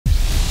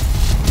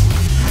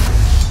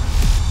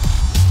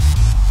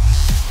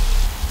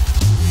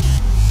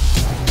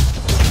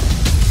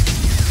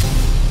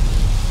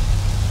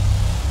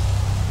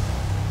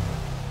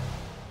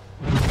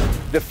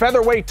The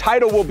featherweight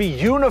title will be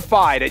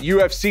unified at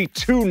UFC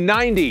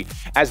 290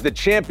 as the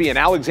champion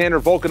Alexander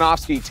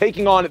Volkanovski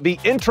taking on the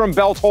interim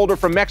belt holder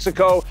from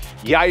Mexico,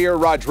 Yair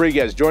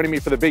Rodriguez. Joining me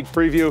for the big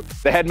preview,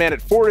 the head man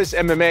at Fortis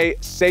MMA,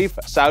 Sayif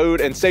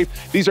Saud. And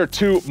Sayif, these are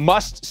two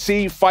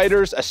must-see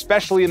fighters,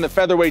 especially in the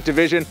featherweight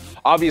division.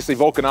 Obviously,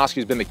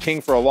 Volkanovski's been the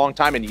king for a long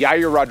time, and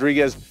Yair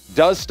Rodriguez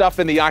does stuff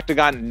in the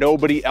octagon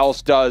nobody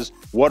else does.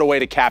 What a way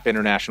to cap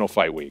International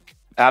Fight Week.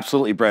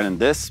 Absolutely, Brennan.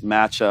 This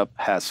matchup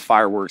has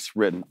fireworks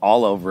written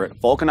all over it.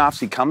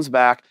 Volkanovski comes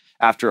back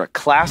after a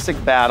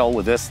classic battle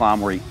with Islam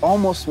where he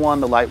almost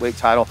won the lightweight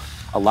title.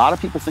 A lot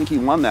of people think he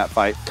won that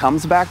fight.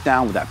 Comes back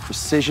down with that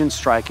precision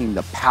striking,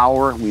 the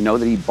power. We know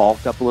that he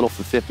bulked up a little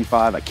for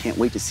 55. I can't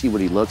wait to see what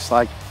he looks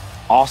like.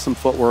 Awesome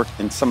footwork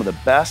and some of the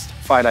best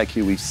fight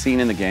IQ we've seen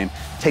in the game.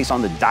 Takes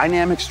on the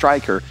dynamic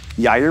striker,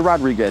 Yair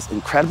Rodriguez.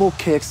 Incredible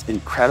kicks,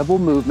 incredible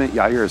movement.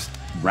 Yair has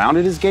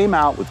rounded his game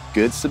out with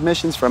good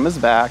submissions from his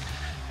back.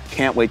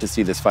 Can't wait to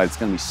see this fight. It's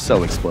going to be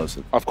so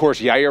explosive. Of course,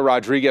 Yair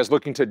Rodriguez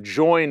looking to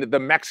join the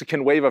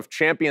Mexican wave of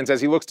champions as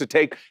he looks to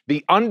take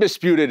the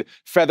undisputed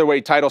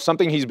featherweight title,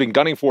 something he's been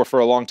gunning for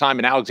a long time,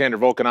 and Alexander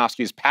Volkanovski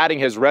is padding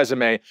his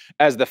resume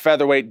as the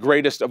featherweight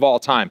greatest of all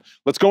time.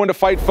 Let's go into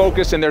Fight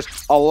Focus, and there's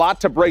a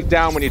lot to break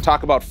down when you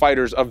talk about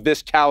fighters of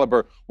this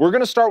caliber. We're going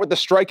to start with the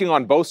striking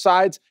on both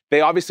sides. They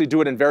obviously do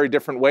it in very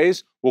different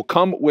ways. We'll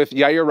come with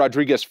Yair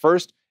Rodriguez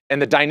first,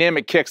 and the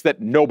dynamic kicks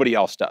that nobody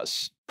else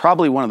does.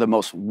 Probably one of the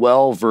most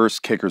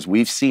well-versed kickers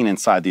we've seen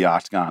inside the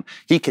octagon.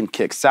 He can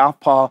kick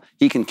southpaw,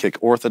 he can kick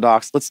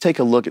orthodox. Let's take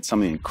a look at some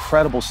of the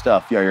incredible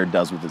stuff Yair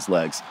does with his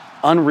legs.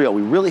 Unreal.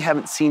 We really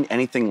haven't seen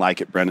anything like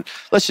it, Brendan.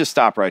 Let's just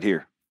stop right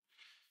here.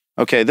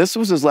 Okay, this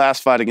was his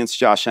last fight against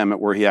Josh Emmett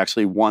where he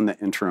actually won the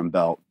interim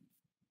belt.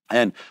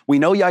 And we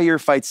know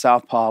Yair fights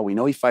southpaw. We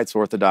know he fights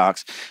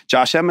orthodox.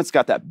 Josh Emmett's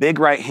got that big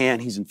right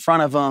hand. He's in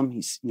front of him.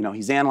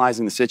 He's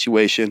analyzing the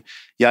situation.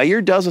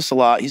 Yair does this a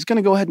lot. He's going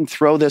to go ahead and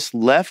throw this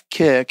left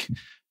kick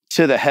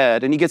to the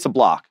head, and he gets a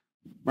block,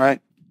 right?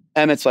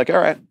 Emmett's like, all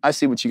right, I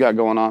see what you got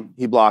going on.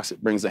 He blocks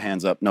it, brings the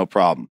hands up, no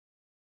problem.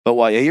 But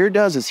what Yair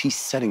does is he's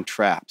setting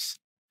traps.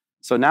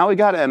 So now we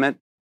got Emmett,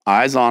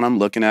 eyes on him,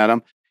 looking at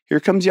him. Here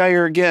comes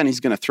Yair again. He's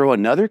going to throw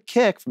another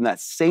kick from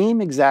that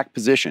same exact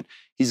position.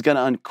 He's going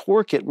to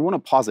uncork it. We want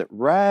to pause it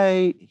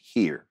right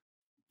here,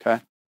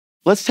 okay?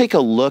 Let's take a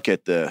look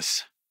at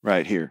this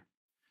right here.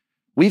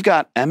 We've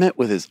got Emmett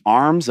with his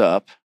arms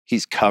up.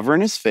 He's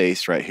covering his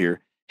face right here.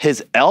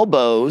 His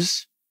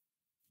elbows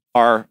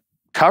are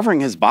covering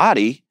his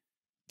body.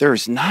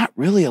 There's not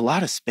really a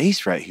lot of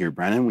space right here,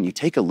 Brennan. When you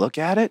take a look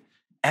at it,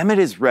 Emmett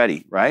is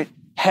ready, right?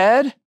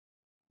 Head,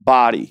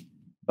 body,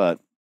 but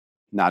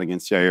not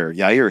against Yair.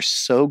 Yair is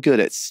so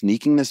good at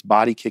sneaking this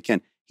body kick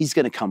in. He's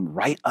going to come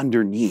right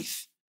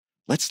underneath.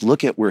 Let's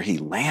look at where he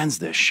lands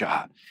this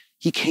shot.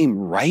 He came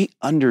right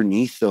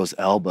underneath those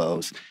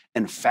elbows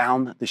and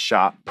found the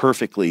shot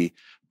perfectly.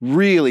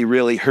 Really,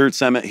 really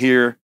hurts Emmett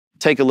here.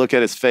 Take a look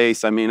at his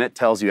face. I mean, it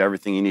tells you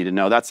everything you need to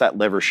know. That's that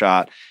liver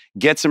shot.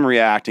 Gets him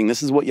reacting.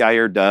 This is what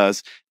Yair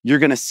does. You're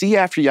going to see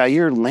after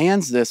Yair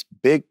lands this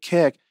big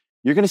kick,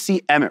 you're going to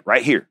see Emmett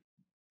right here.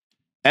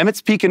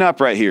 Emmett's peeking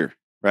up right here,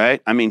 right?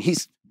 I mean,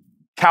 he's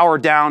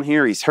cowered down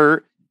here. He's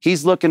hurt.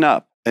 He's looking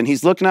up. And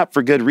he's looking up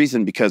for good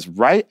reason because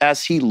right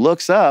as he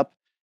looks up,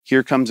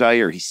 here comes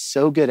Yair. He's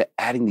so good at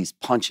adding these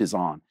punches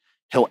on.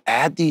 He'll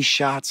add these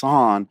shots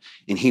on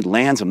and he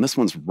lands them. This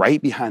one's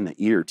right behind the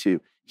ear too.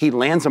 He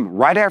lands them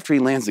right after he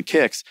lands the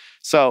kicks.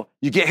 So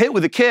you get hit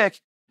with a kick,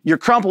 you're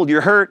crumpled,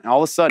 you're hurt, and all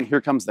of a sudden here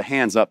comes the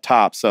hands up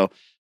top. So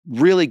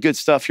really good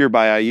stuff here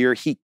by Yair.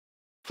 He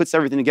puts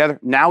everything together.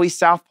 Now he's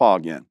southpaw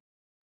again,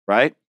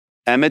 right?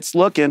 Emmett's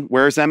looking.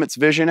 Where's Emmett's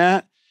vision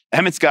at?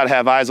 Emmett's got to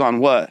have eyes on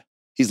what?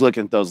 He's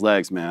looking at those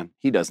legs, man.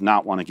 He does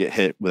not want to get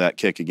hit with that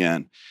kick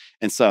again.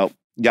 And so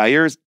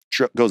Yair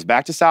goes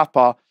back to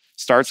southpaw,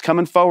 starts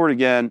coming forward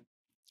again,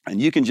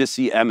 and you can just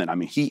see Emmett. I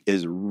mean, he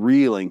is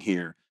reeling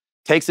here.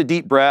 Takes a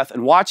deep breath,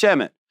 and watch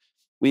Emmett.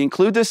 We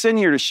include this in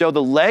here to show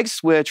the leg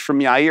switch from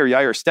Yair.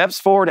 Yair steps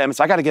forward.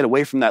 Emmett's, I got to get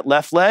away from that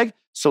left leg,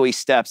 so he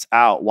steps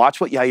out. Watch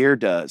what Yair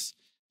does.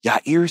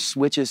 Yair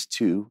switches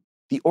to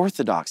the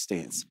orthodox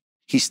stance.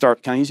 Can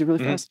I use it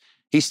really fast?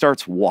 He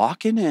starts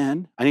walking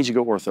in. I need you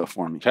to go ortho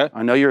for me. Okay.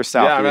 I know you're a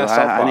southpaw.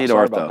 Yeah, I need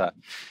ortho.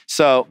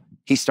 So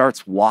he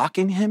starts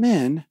walking him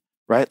in,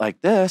 right,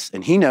 like this,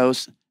 and he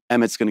knows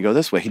Emmett's going to go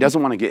this way. He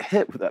doesn't want to get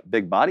hit with that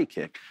big body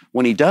kick.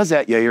 When he does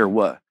that, Yair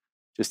what?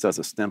 Just does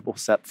a simple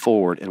step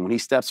forward. And when he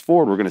steps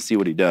forward, we're going to see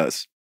what he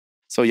does.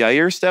 So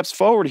Yair steps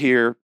forward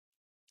here,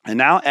 and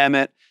now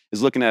Emmett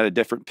is looking at a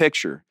different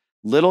picture.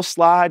 Little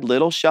slide,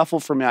 little shuffle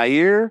from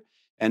Yair,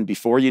 and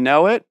before you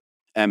know it,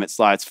 Emmett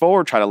slides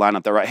forward, try to line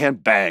up the right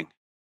hand, bang.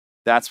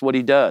 That's what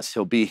he does.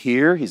 He'll be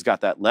here. He's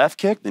got that left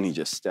kick. Then he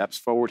just steps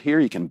forward here.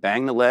 He can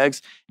bang the legs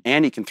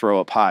and he can throw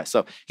up high.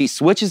 So he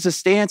switches the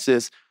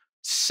stances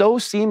so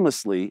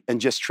seamlessly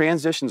and just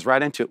transitions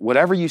right into it.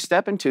 Whatever you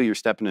step into, you're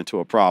stepping into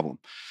a problem.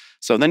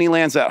 So then he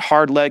lands that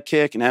hard leg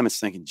kick and Emmett's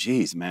thinking,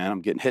 geez, man,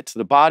 I'm getting hit to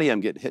the body.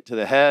 I'm getting hit to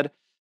the head.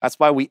 That's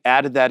why we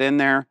added that in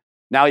there.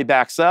 Now he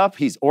backs up,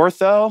 he's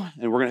ortho,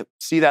 and we're gonna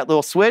see that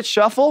little switch,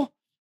 shuffle.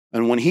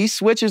 And when he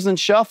switches and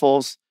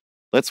shuffles,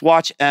 let's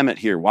watch Emmett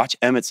here. Watch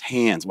Emmett's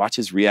hands, watch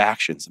his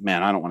reactions.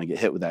 Man, I don't wanna get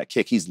hit with that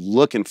kick. He's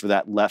looking for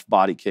that left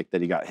body kick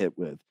that he got hit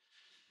with.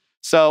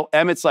 So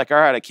Emmett's like, all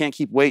right, I can't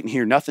keep waiting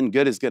here. Nothing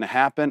good is gonna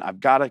happen.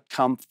 I've gotta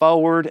come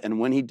forward. And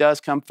when he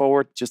does come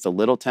forward, just a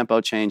little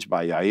tempo change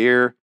by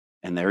Yair.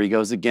 And there he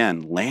goes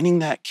again, landing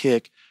that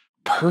kick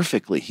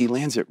perfectly. He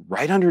lands it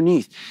right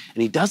underneath.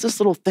 And he does this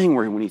little thing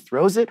where when he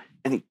throws it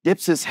and he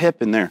dips his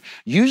hip in there.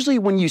 Usually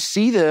when you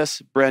see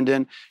this,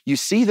 Brendan, you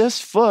see this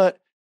foot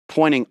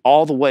pointing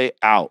all the way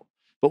out.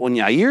 But when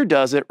Yair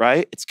does it,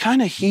 right, it's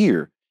kind of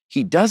here.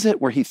 He does it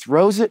where he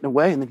throws it in a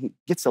way and then he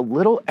gets a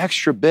little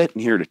extra bit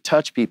in here to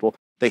touch people.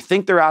 They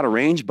think they're out of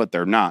range, but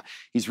they're not.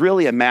 He's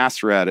really a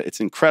master at it. It's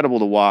incredible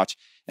to watch.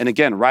 And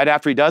again, right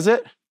after he does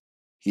it,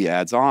 he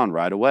adds on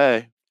right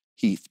away.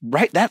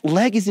 That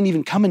leg isn't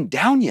even coming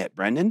down yet,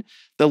 Brendan.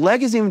 The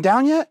leg isn't even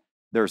down yet.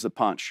 There's a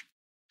punch.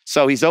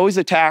 So he's always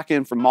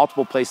attacking from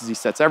multiple places. He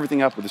sets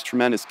everything up with his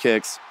tremendous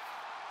kicks.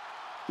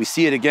 We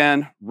see it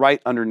again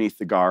right underneath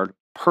the guard.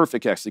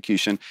 Perfect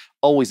execution.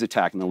 Always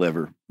attacking the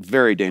liver.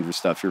 Very dangerous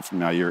stuff here from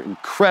Yair.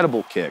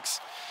 Incredible kicks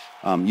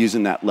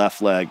using that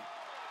left leg.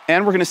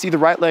 And we're going to see the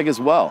right leg as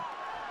well.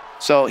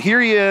 So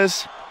here he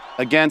is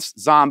against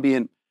Zombie.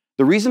 And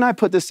the reason I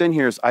put this in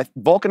here is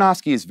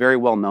Volkanovski is very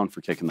well known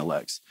for kicking the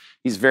legs.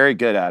 He's very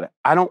good at it.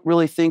 I don't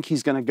really think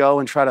he's going to go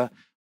and try to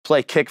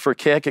play kick for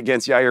kick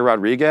against Yair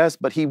Rodriguez,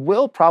 but he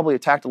will probably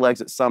attack the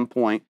legs at some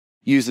point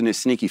using his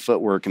sneaky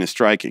footwork and his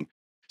striking.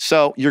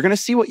 So you're going to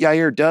see what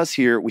Yair does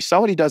here. We saw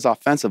what he does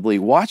offensively.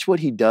 Watch what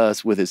he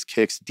does with his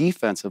kicks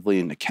defensively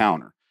in the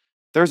counter.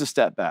 There's a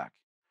step back.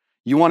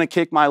 You want to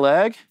kick my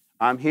leg?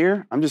 I'm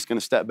here. I'm just going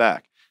to step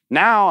back.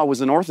 Now I was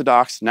an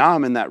orthodox. Now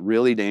I'm in that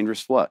really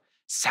dangerous what?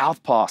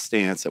 Southpaw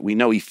stance that we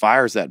know he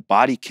fires that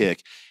body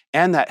kick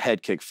and that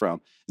head kick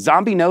from.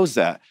 Zombie knows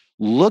that.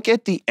 Look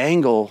at the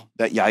angle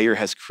that Yair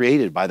has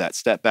created by that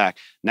step back.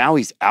 Now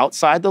he's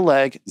outside the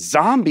leg.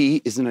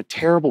 Zombie is in a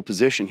terrible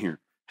position here.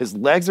 His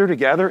legs are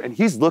together and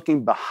he's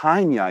looking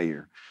behind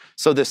Yair.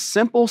 So this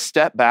simple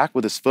step back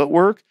with his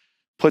footwork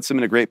puts him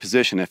in a great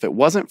position. If it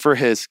wasn't for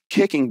his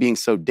kicking being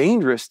so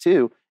dangerous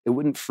too, it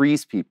wouldn't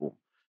freeze people.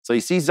 So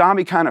you see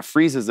Zombie kind of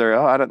freezes there.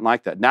 Oh, I didn't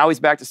like that. Now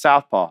he's back to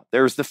southpaw.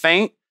 There's the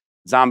feint.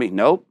 Zombie,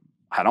 nope,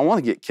 I don't want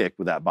to get kicked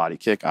with that body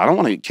kick. I don't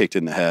want to get kicked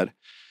in the head.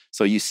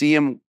 So you see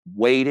him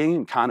waiting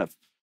and kind of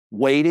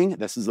waiting.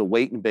 This is a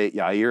wait and bait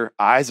Yair.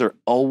 Eyes are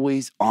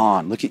always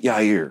on. Look at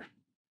Yair.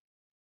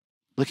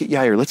 Look at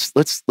Yair.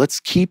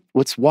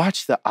 Let's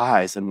watch the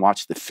eyes and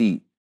watch the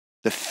feet.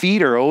 The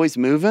feet are always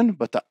moving,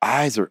 but the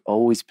eyes are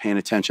always paying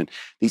attention.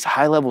 These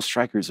high-level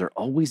strikers are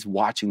always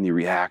watching the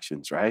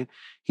reactions, right?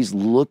 He's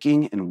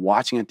looking and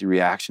watching at the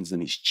reactions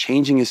and he's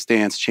changing his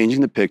stance,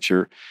 changing the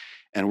picture.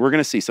 And we're going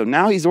to see. So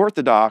now he's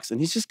orthodox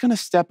and he's just going to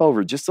step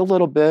over just a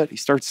little bit. He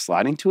starts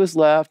sliding to his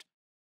left.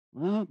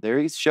 Well, there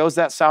he shows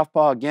that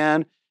southpaw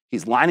again.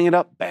 He's lining it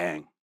up.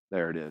 Bang.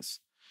 There it is.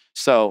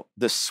 So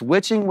the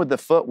switching with the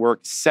footwork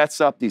sets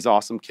up these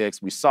awesome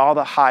kicks. We saw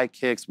the high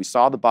kicks. We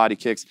saw the body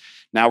kicks.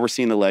 Now we're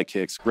seeing the leg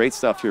kicks. Great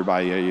stuff here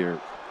by Yair.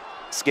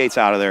 Skates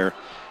out of there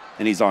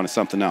and he's on to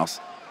something else.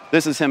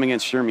 This is him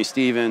against Jeremy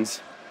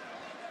Stephens.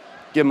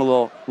 Give him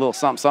a little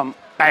something.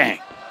 Bang.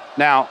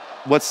 Now,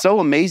 what's so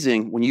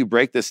amazing when you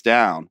break this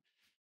down,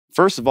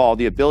 first of all,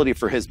 the ability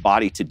for his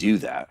body to do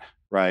that,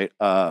 right?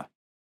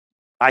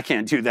 I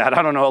can't do that.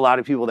 I don't know a lot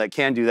of people that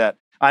can do that.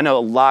 I know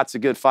lots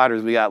of good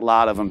fighters. We got a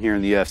lot of them here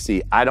in the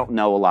UFC. I don't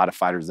know a lot of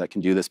fighters that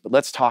can do this, but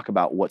let's talk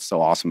about what's so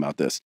awesome about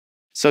this.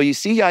 So you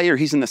see Yair,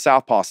 he's in the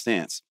southpaw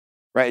stance,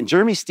 right? And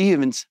Jeremy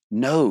Stephens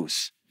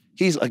knows.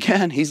 He's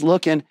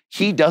looking.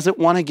 He doesn't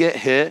want to get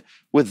hit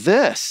with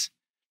this.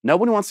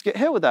 Nobody wants to get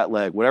hit with that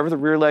leg. Whatever the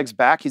rear leg's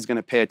back, he's going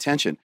to pay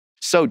attention.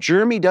 So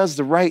Jeremy does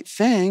the right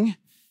thing,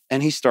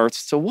 and he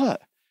starts to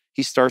what?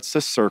 He starts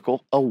to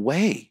circle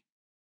away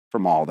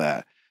from all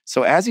that.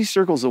 So as he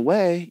circles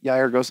away,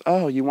 Yair goes,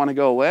 oh, you want to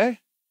go away?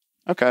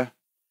 Okay.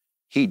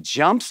 He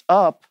jumps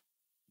up,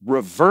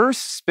 reverse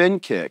spin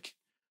kick,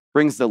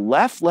 brings the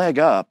left leg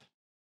up,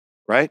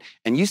 right?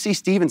 And you see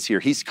Stephens here,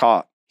 he's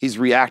caught. He's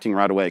reacting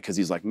right away because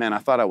he's like, man, I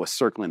thought I was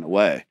circling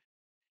away.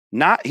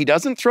 He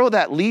doesn't throw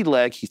that lead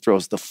leg, he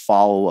throws the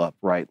follow-up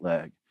right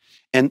leg.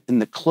 And in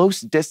the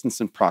close distance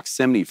and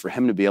proximity for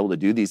him to be able to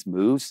do these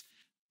moves,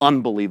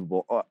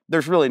 unbelievable.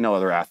 There's really no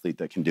other athlete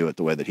that can do it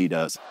the way that he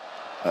does,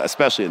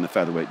 especially in the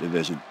featherweight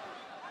division.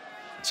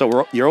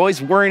 So you're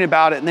always worrying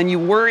about it, and then you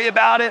worry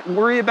about it and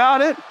worry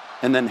about it,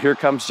 and then here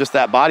comes just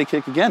that body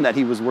kick again that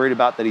he was worried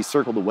about that he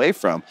circled away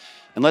from.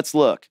 And let's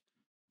look.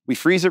 We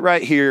freeze it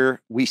right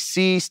here. We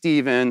see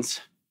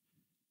Stephens.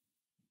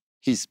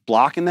 He's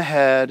blocking the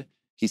head.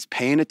 He's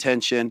paying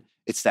attention.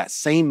 It's that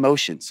same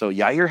motion. So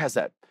Yair has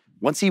that.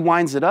 Once he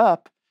winds it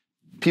up,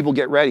 people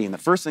get ready. And the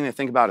first thing they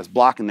think about is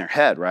blocking their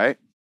head, right?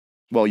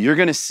 Well, you're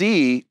going to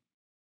see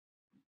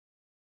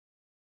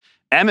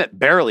Emmett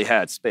barely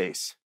had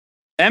space.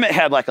 Emmett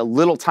had like a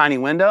little tiny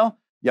window.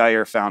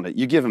 Yair found it.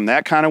 You give him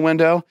that kind of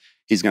window,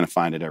 he's going to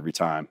find it every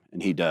time.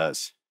 And he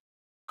does.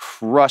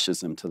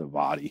 crushes him to the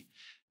body,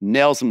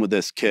 nails him with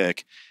this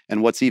kick.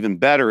 And what's even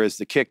better is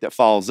the kick that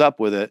follows up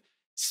with it.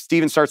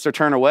 Steven starts to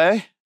turn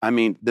away. I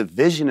mean, the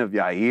vision of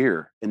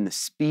Yair and the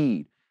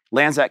speed.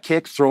 Lands that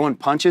kick, throwing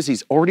punches.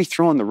 He's already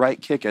throwing the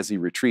right kick as he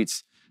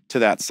retreats to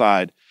that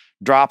side.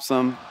 Drops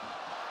him,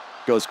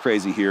 goes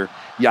crazy here.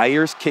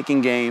 Yair's kicking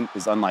game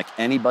is unlike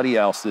anybody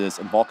else's,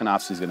 and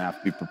Volkanovski's gonna have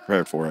to be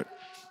prepared for it.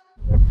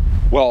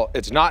 Well,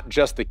 it's not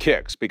just the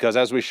kicks, because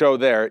as we show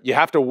there, you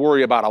have to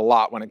worry about a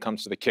lot when it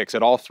comes to the kicks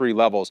at all three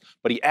levels,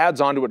 but he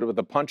adds onto it with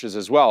the punches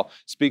as well.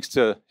 Speaks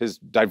to his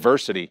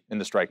diversity in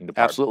the striking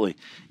department. Absolutely.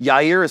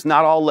 Yair is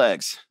not all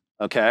legs,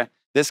 okay?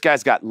 This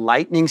guy's got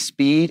lightning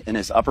speed in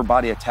his upper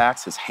body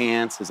attacks, his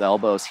hands, his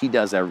elbows. He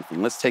does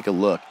everything. Let's take a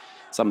look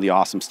at some of the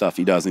awesome stuff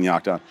he does in the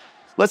octagon.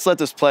 Let's let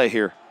this play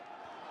here.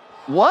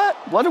 What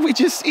did we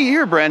just see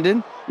here,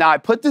 Brendan? Now, I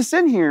put this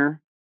in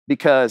here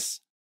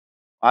because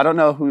I don't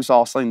know who's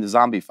all seen the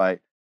zombie fight.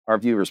 Our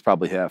viewers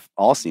probably have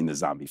all seen the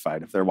zombie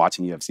fight if they're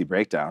watching UFC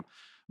Breakdown.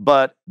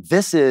 But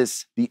this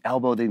is the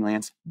elbow that he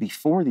lands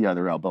before the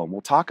other elbow, and we'll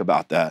talk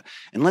about that.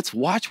 And let's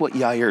watch what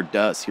Yair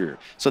does here.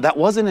 So that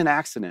wasn't an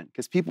accident,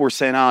 because people were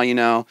saying, oh, you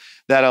know,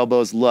 that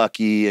elbow's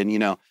lucky, and, you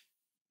know,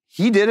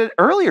 he did it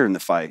earlier in the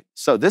fight.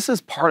 So this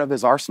is part of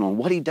his arsenal. And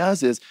what he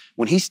does is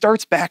when he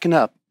starts backing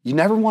up, you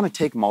never want to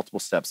take multiple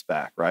steps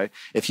back, right?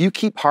 If you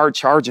keep hard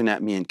charging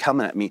at me and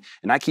coming at me,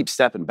 and I keep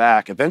stepping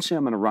back, eventually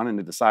I'm going to run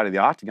into the side of the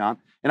octagon,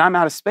 and I'm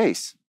out of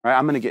space, right?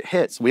 I'm going to get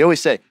hit. So we always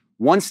say,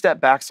 one step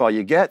back's all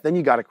you get, then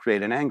you got to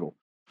create an angle.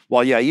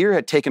 While Yair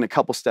had taken a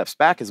couple steps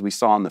back, as we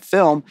saw in the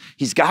film,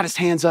 he's got his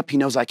hands up. He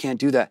knows I can't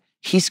do that.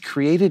 He's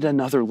created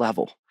another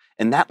level,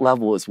 and that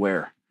level is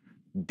where?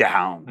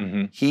 Down.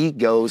 Mm-hmm. He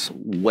goes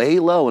way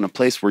low in a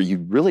place where you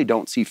really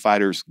don't see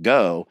fighters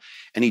go,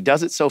 and he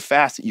does it so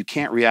fast that you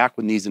can't react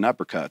with knees and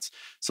uppercuts.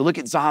 So look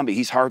at Zombie.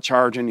 He's hard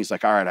charging. He's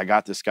like, all right, I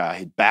got this guy.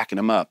 He's backing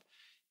him up.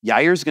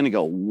 Yair's going to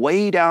go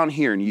way down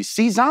here, and you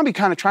see Zombie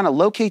kind of trying to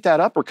locate that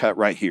uppercut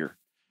right here,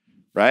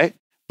 right?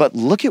 But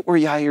look at where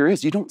Yair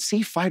is. You don't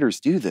see fighters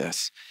do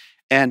this.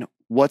 And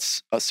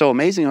what's so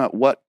amazing about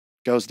what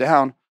goes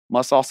down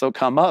must also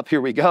come up.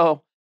 Here we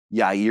go.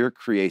 Yair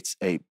creates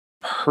a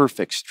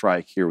perfect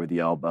strike here with the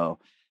elbow.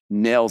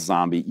 Nails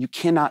Zombie. You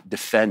cannot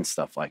defend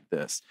stuff like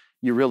this.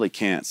 You really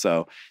can't.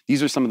 So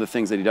these are some of the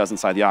things that he does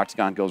inside the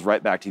octagon. Goes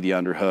right back to the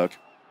underhook.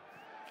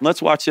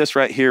 Let's watch this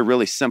right here.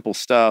 Really simple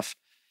stuff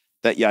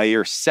that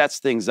Yair sets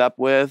things up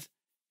with,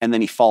 and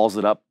then he follows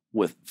it up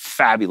with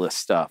fabulous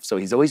stuff. So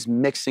he's always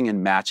mixing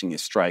and matching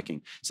his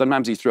striking.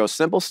 Sometimes he throws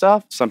simple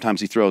stuff. Sometimes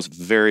he throws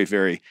very,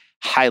 very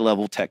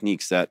high-level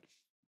techniques that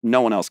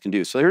no one else can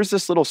do. So here's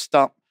this little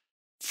stump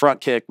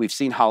front kick. We've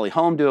seen Holly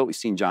Holm do it. We've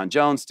seen John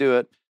Jones do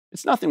it.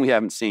 It's nothing we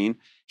haven't seen.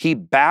 He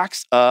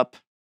backs up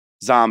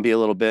Zombie a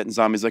little bit, and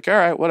Zombie's like, all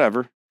right,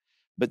 whatever.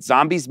 But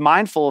Zombie's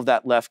mindful of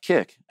that left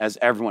kick, as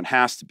everyone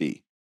has to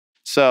be.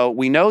 So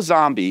we know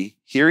Zombie,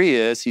 here he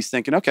is. He's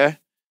thinking, okay,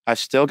 I've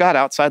still got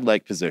outside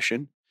leg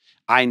position.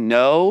 I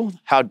know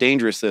how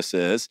dangerous this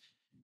is.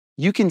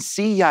 You can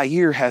see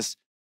Yair has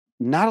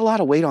not a lot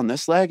of weight on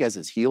this leg as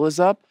his heel is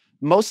up,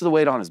 most of the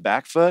weight on his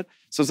back foot.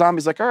 So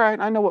Zombie's like, all right,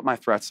 I know what my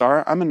threats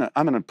are. I'm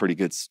in a pretty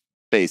good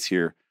space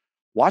here.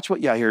 Watch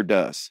what Yair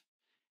does.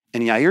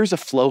 And Yair's a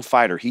flow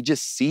fighter. He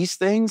just sees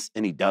things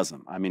and he does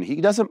them. I mean, he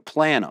doesn't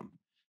plan them.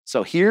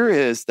 So here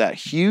is that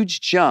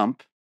huge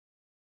jump.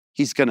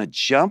 He's going to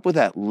jump with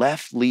that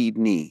left lead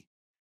knee.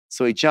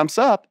 So he jumps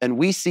up, and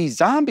we see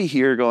Zombie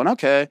here going,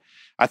 okay,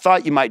 I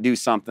thought you might do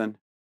something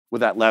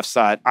with that left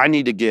side. I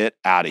need to get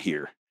out of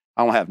here.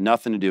 I don't have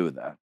nothing to do with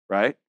that,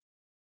 right?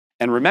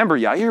 And remember,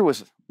 Yair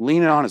was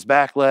leaning on his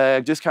back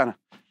leg, just kind of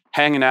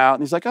hanging out.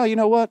 And he's like, oh, you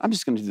know what? I'm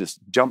just going to do this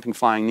jumping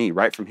flying knee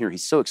right from here.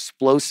 He's so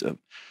explosive.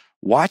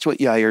 Watch what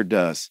Yair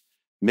does.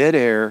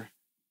 Midair,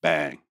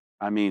 bang.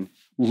 I mean,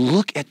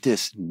 look at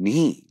this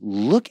knee.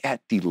 Look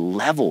at the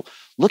level.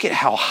 Look at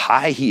how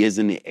high he is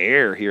in the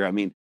air here. I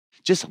mean,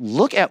 just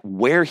look at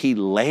where he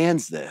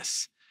lands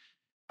this.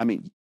 I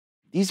mean,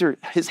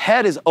 his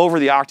head is over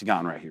the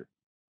octagon right here.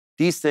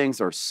 These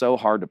things are so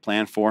hard to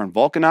plan for. And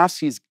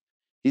Volkanovski's,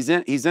 he's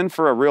in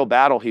for a real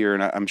battle here,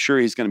 and I'm sure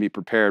he's going to be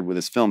prepared with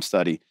his film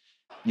study.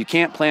 You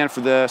can't plan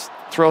for this.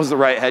 Throws the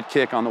right head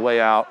kick on the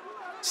way out.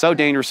 So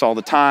dangerous all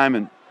the time.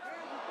 And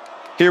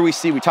here we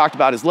talked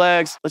about his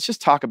legs. Let's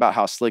just talk about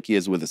how slick he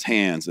is with his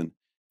hands. And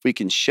if we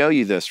can show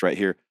you this right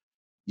here,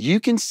 you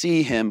can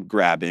see him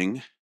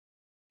grabbing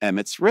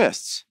Emmett's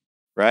wrists,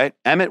 right?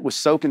 Emmett was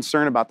so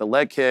concerned about the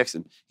leg kicks,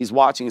 and he's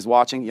watching.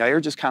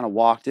 Yair just kind of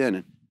walked in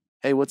and,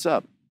 hey, what's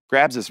up?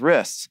 Grabs his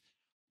wrists.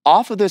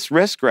 Off of this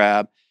wrist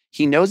grab,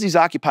 he knows he's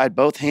occupied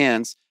both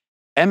hands.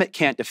 Emmett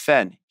can't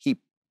defend. He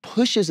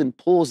pushes and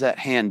pulls that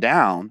hand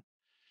down,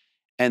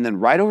 and then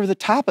right over the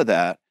top of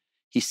that,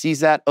 he sees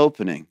that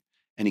opening,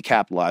 and he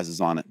capitalizes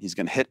on it. He's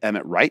going to hit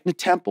Emmett right in the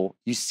temple.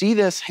 You see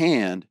this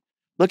hand.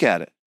 Look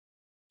at it.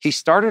 He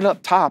started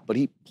up top, but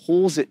he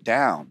pulls it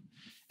down.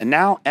 And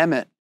now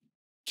Emmett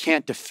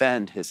can't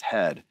defend his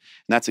head. And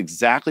that's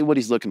exactly what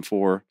he's looking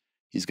for.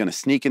 He's going to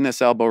sneak in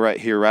this elbow right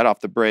here, right off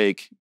the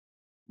break.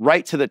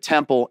 right to the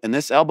temple, and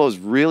this elbow is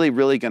really,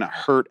 really going to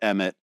hurt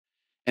Emmett.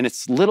 And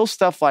it's little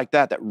stuff like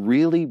that that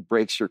really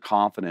breaks your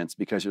confidence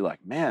because you're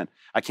like, man,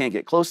 I can't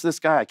get close to this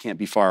guy. I can't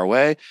be far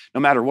away.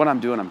 No matter what I'm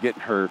doing, I'm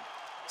getting hurt.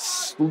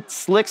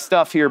 Slick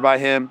stuff here by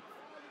him.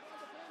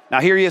 Now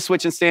here he is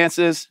switching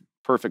stances.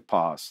 Perfect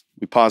pause.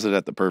 We pause it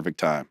at the perfect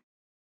time.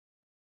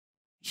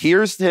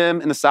 Here's him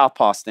in the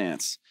southpaw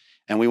stance.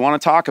 And we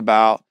want to talk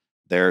about,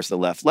 there's the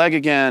left leg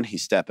again.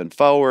 He's stepping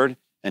forward.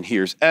 And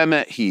here's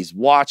Emmett. He's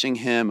watching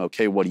him.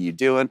 Okay, what are you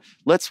doing?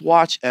 Let's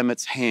watch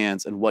Emmett's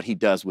hands and what he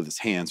does with his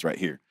hands right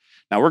here.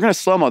 Now, we're going to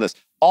slow-mo this.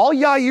 All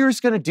Yair's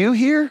going to do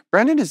here,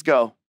 Brendan, is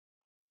go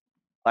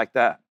like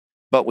that.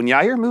 But when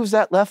Yair moves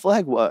that left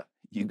leg, what?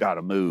 You got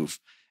to move.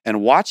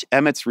 And watch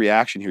Emmett's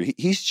reaction here.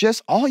 He's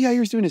just, all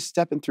Yair's doing is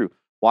stepping through.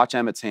 Watch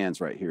Emmett's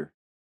hands right here.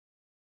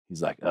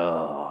 He's like,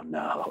 oh,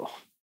 no.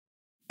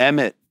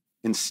 Emmett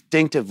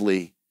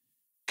instinctively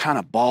kind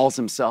of balls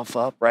himself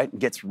up, right, and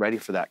gets ready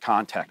for that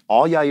contact.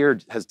 All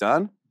Yair has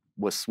done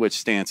was switch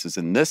stances,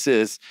 and this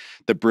is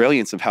the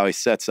brilliance of how he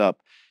sets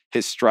up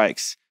his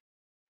strikes.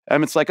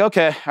 Emmett's like,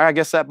 okay, I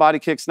guess that body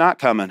kick's not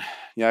coming.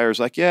 Yair's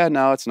like, yeah,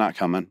 no, it's not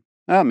coming.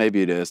 Oh,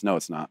 maybe it is. No,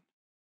 it's not.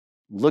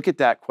 Look at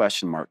that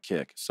question mark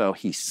kick. So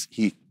he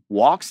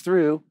walks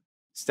through,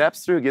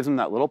 steps through, gives him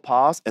that little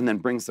pause, and then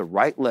brings the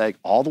right leg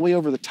all the way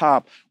over the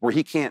top where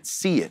he can't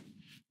see it,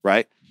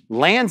 right?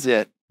 Lands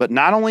it, but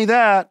not only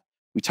that,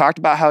 we talked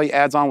about how he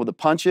adds on with the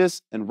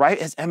punches, and right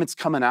as Emmett's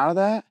coming out of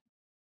that,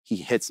 he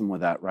hits him with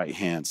that right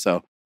hand.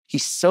 So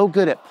he's so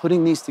good at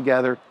putting these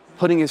together,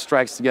 putting his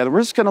strikes together.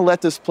 We're just gonna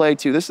let this play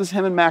too. This is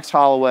him and Max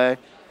Holloway,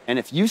 and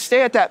if you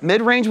stay at that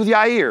mid-range with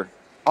Yair,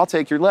 I'll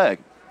take your leg,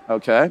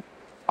 okay?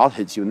 I'll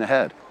hit you in the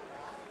head.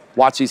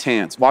 Watch these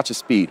hands, watch his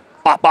speed.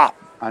 Bop, bop,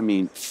 I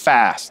mean,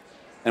 fast.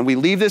 And we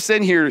leave this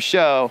in here to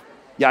show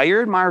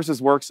Yair admires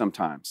his work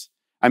sometimes.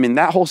 I mean,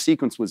 that whole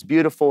sequence was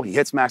beautiful. He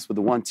hits Max with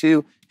the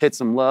 1-2, hits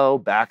him low,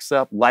 backs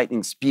up,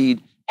 lightning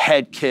speed,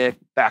 head kick,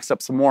 backs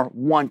up some more,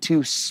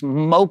 1-2,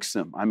 smokes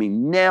him. I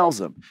mean, nails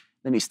him.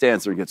 Then he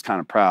stands there and gets kind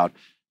of proud.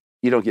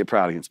 You don't get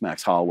proud against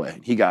Max Holloway.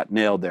 He got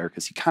nailed there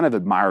because he kind of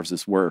admires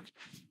his work.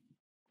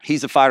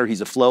 He's a fighter.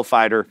 He's a flow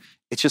fighter.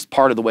 It's just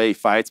part of the way he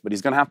fights, but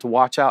he's going to have to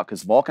watch out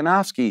because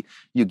Volkanovski,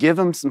 you give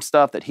him some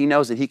stuff that he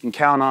knows that he can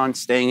count on,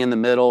 staying in the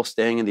middle,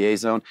 staying in the A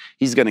zone,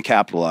 he's going to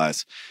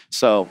capitalize.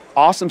 So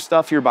awesome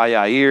stuff here by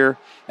Yair.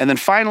 And then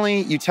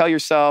finally, you tell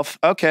yourself,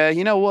 okay,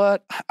 you know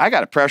what? I got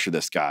to pressure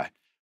this guy.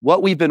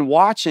 What we've been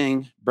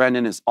watching,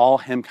 Brendan, is all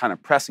him kind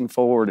of pressing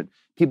forward and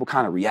people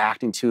kind of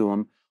reacting to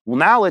him. Well,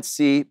 now let's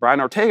see. Brian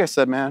Ortega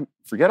said, man,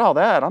 forget all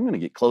that. I'm going to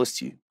get close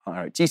to you. All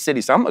right,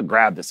 T-City said, I'm going to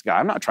grab this guy.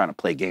 I'm not trying to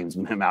play games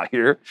with him out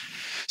here.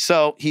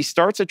 So he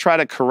starts to try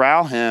to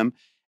corral him,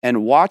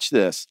 and watch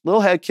this. Little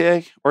head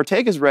kick.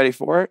 Ortega's ready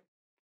for it.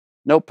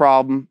 No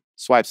problem.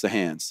 Swipes the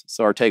hands.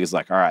 So Ortega's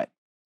like, all right,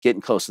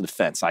 getting close to the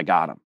fence. I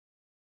got him.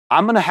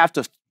 I'm going to have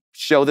to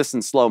show this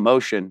in slow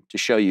motion to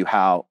show you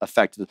how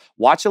effective.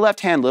 Watch the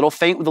left hand. Little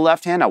feint with the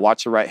left hand. Now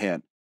watch the right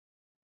hand.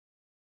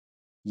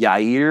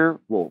 Yair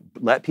will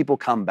let people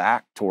come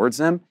back towards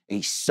him. And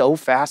he's so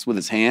fast with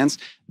his hands.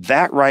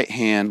 That right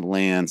hand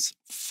lands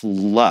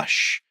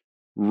flush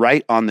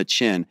right on the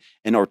chin.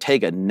 And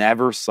Ortega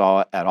never saw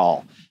it at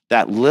all.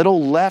 That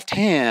little left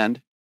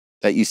hand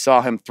that you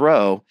saw him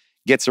throw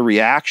gets a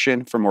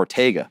reaction from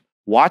Ortega.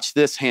 Watch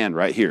this hand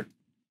right here.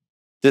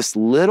 This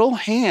little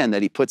hand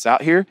that he puts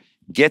out here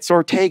gets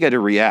Ortega to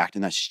react.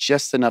 And that's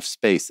just enough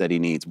space that he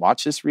needs.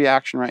 Watch this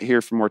reaction right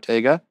here from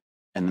Ortega.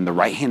 And then the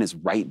right hand is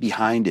right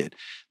behind it.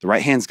 The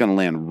right hand's going to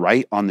land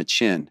right on the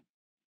chin.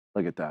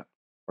 Look at that.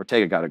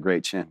 Ortega got a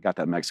great chin, got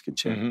that Mexican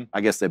chin. Mm-hmm.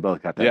 I guess they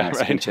both got that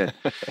Mexican chin.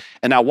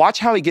 And now watch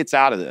how he gets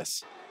out of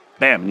this.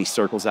 Bam, and he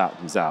circles out,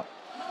 and he's out.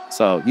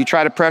 So you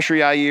try to pressure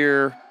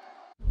Yair.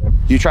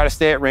 You try to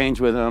stay at range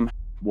with him.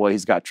 Boy,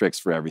 he's got tricks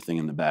for everything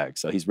in the bag,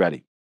 so he's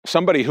ready.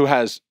 Somebody who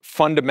has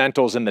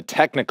fundamentals and the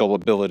technical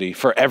ability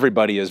for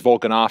everybody is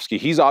Volkanovski.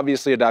 He's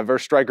obviously a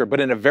diverse striker, but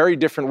in a very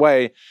different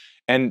way.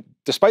 And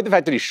despite the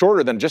fact that he's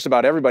shorter than just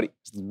about everybody,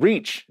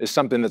 reach is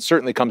something that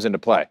certainly comes into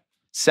play.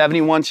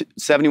 71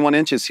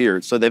 inches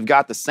here. So they've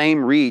got the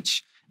same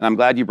reach. And I'm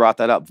glad you brought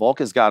that up. Volk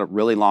has got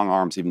really long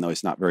arms, even though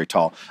he's not very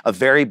tall. A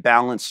very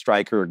balanced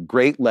striker,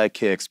 great leg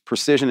kicks,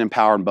 precision and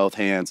power in both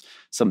hands.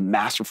 Some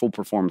masterful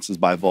performances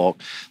by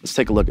Volk. Let's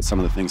take a look at some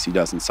of the things he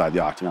does inside the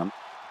octagon.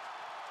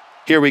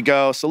 Here we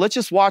go. So let's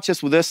just watch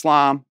this with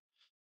Islam.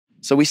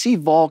 So we see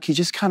Volk, he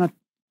just kind of,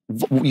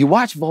 you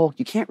watch Volk,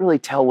 you can't really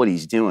tell what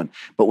he's doing.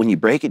 But when you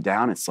break it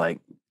down, it's like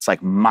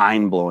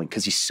mind-blowing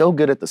because he's so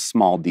good at the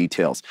small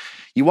details.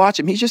 You watch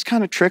him, he's just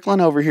kind of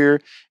trickling over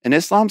here, and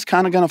Islam's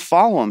kind of going to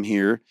follow him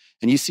here.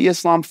 And you see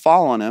Islam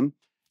following him,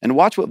 and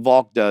watch what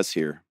Volk does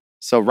here.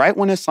 So right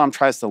when Islam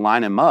tries to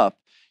line him up,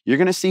 you're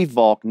going to see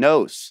Volk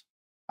knows,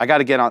 I got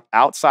to get on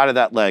outside of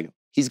that leg.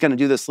 He's going to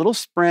do this little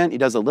sprint. He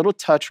does a little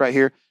touch right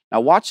here.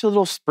 Now watch the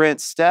little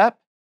sprint step.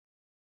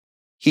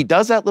 He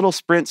does that little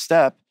sprint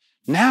step.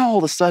 Now all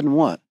of a sudden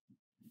what?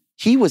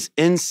 He was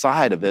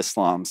inside of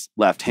Islam's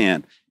left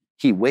hand.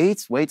 He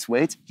waits.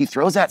 He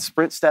throws that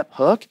sprint step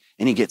hook,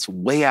 and he gets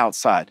way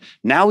outside.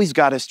 Now he's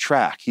got his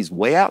track. He's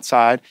way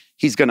outside.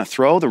 He's going to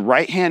throw the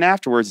right hand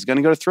afterwards. He's going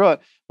to go to throw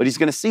it, but he's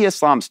going to see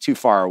Islam's too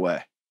far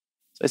away.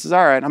 So he says,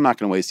 all right, I'm not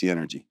going to waste the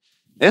energy.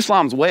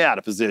 Islam's way out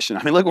of position.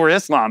 I mean, look where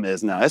Islam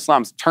is now.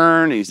 Islam's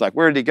turned. He's like,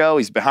 where did he go?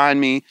 He's behind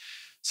me.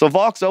 So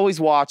Volk's always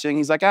watching.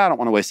 He's like, I don't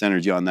want to waste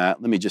energy on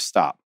that. Let me just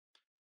stop.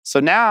 So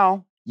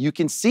now you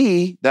can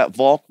see that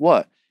Volk,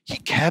 what? He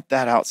kept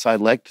that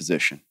outside leg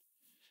position.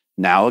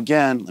 Now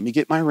again, let me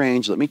get my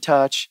range, let me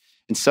touch.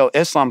 And so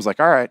Islam's like,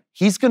 all right,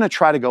 he's gonna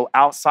try to go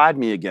outside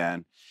me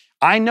again.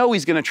 I know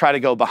he's gonna try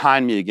to go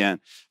behind me again.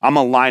 I'm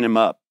gonna line him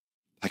up.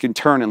 I can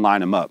turn and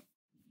line him up.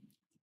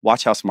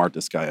 Watch how smart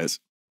this guy is.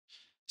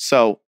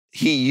 So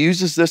he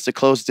uses this to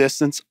close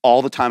distance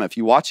all the time. If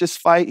you watch this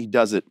fight, he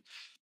does it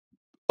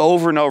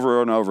over and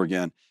over and over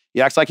again.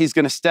 He acts like he's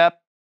gonna step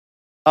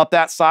up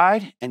that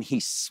side and he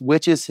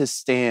switches his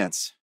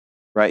stance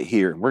right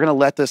here. We're gonna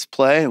let this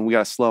play and we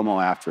got a slow-mo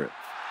after it.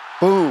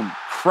 Boom,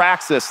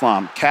 cracks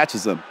Islam,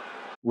 catches him.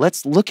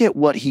 Let's look at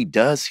what he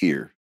does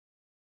here.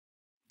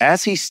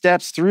 As he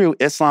steps through,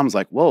 Islam's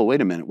like, whoa,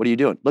 wait a minute, what are you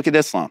doing? Look at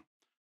Islam.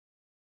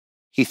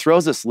 He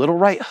throws this little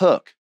right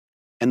hook,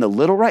 and the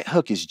little right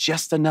hook is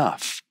just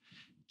enough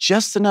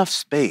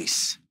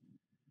space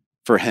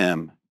for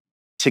him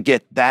to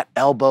get that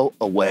elbow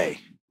away,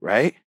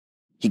 right?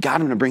 He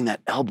got him to bring that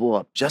elbow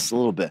up just a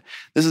little bit.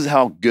 This is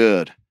how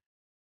good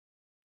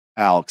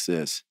Alex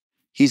is.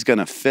 He's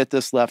gonna fit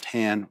this left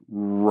hand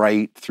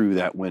right through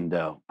that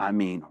window. I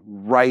mean,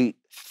 right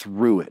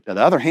through it. Now,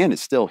 the other hand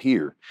is still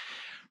here.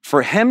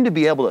 For him to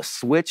be able to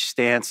switch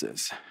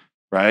stances,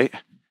 right,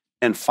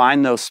 and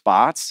find those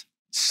spots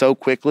so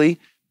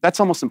quickly, that's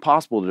almost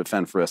impossible to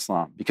defend for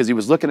Islam because he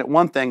was looking at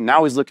one thing,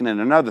 now he's looking at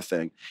another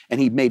thing. And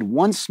he made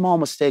one small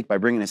mistake by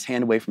bringing his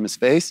hand away from his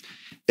face,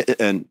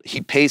 and he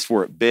pays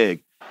for it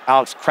big.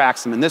 Alex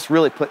cracks him, and this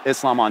really put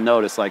Islam on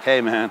notice, like, hey,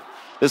 man,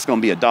 this is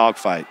gonna be a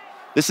dogfight.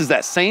 This is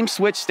that same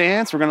switch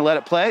stance. We're gonna let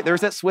it play.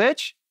 There's that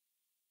switch.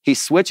 He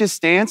switches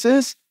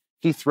stances.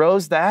 He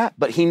throws that,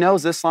 but he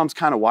knows Islam's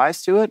kind of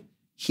wise to it.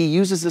 He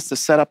uses this to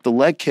set up the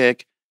leg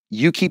kick.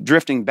 You keep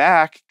drifting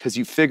back because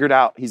you figured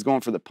out he's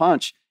going for the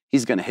punch.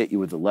 He's gonna hit you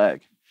with the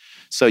leg.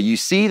 So you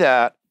see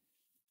that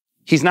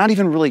he's not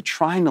even really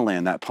trying to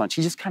land that punch.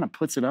 He just kind of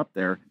puts it up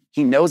there.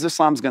 He knows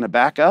Islam's gonna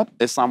back up.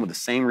 Islam with the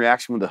same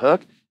reaction with the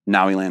hook.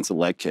 Now he lands a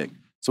leg kick.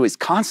 So he's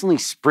constantly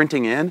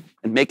sprinting in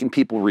and making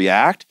people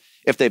react.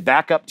 If they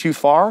back up too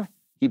far,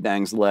 he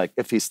bangs the leg.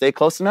 If he stay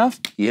close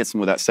enough, he hits him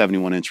with that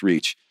 71-inch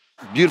reach.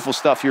 Beautiful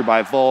stuff here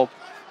by Volk.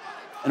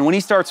 And when he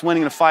starts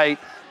winning the fight,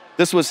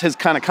 this was his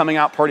kind of coming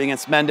out party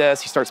against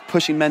Mendes. He starts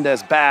pushing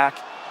Mendes back,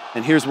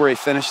 and here's where he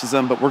finishes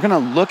him. But we're gonna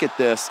look at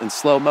this in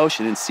slow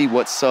motion and see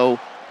what's so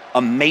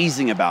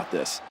amazing about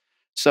this.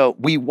 So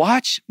we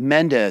watch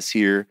Mendes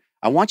here.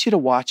 I want you to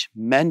watch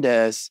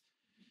Mendes.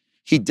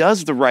 He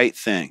does the right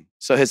thing.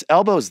 So his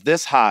elbow's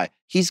this high.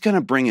 He's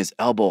gonna bring his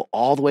elbow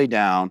all the way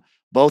down,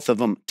 both of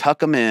them, tuck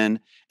them in,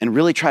 and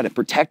really try to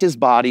protect his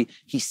body.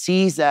 He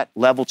sees that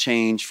level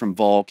change from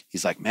Volk.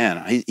 He's like,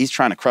 man, he's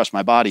trying to crush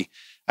my body.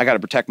 I gotta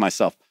protect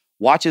myself.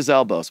 Watch his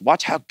elbows.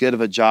 Watch how good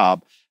of a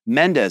job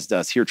Mendes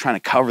does here trying to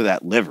cover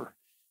that liver.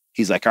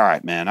 He's like, all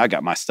right, man, I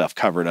got my stuff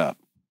covered up.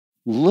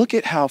 Look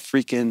at how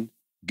freaking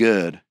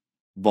good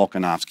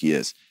Volkanovski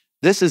is.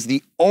 This is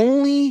the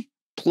only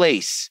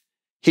place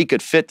he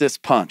could fit this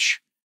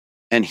punch.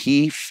 And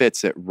he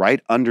fits it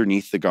right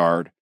underneath the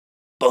guard.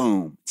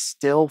 Boom,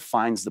 still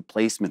finds the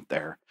placement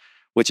there,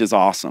 which is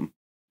awesome.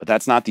 But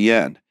that's not the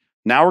end.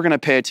 Now we're gonna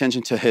pay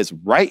attention to his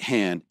right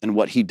hand and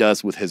what he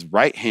does with his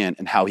right hand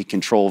and how he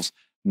controls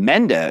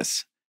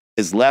Mendes,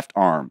 his left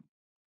arm.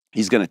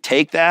 He's gonna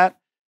take that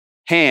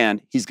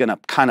hand, he's gonna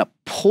kind of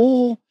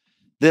pull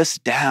this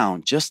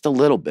down just a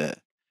little bit.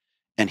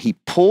 And he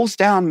pulls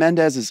down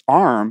Mendes's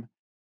arm,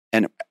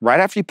 and right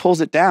after he pulls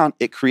it down,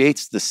 it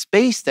creates the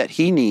space that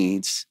he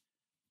needs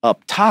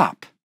up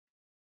top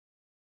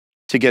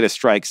to get a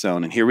strike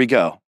zone. And here we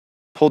go.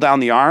 Pull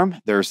down the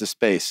arm, there's the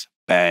space.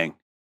 Bang.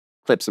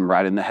 Clips him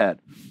right in the head.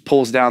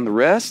 Pulls down the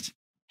wrist,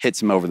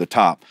 hits him over the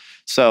top.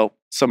 So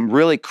some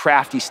really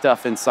crafty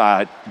stuff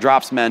inside.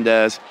 Drops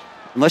Mendes.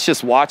 And let's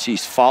just watch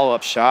these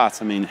follow-up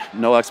shots. I mean,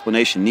 no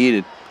explanation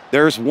needed.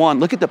 There's one.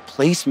 Look at the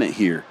placement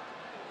here.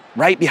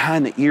 Right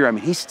behind the ear. I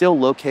mean, he's still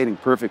locating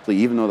perfectly,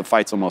 even though the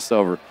fight's almost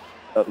over.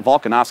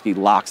 Volkanovski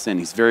locks in.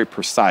 He's very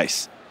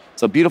precise.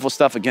 So beautiful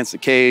stuff against the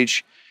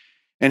cage.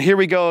 And here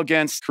we go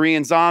against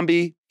Korean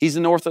Zombie. He's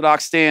an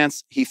orthodox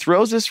stance. He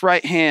throws this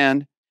right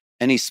hand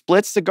and he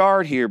splits the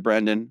guard here,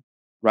 Brendan,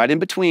 right in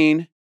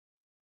between.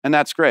 And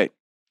that's great.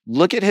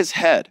 Look at his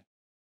head.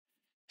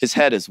 His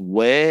head is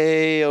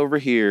way over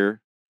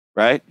here,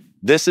 right?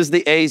 This is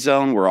the A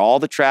zone where all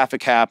the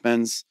traffic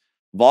happens.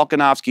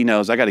 Volkanovski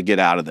knows I got to get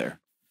out of there.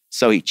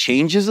 So he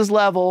changes his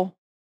level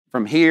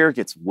from here,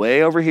 gets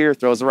way over here,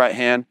 throws the right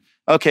hand.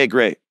 Okay,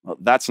 great. Well,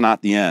 that's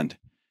not the end.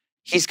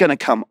 He's gonna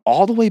come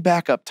all the way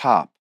back up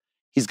top.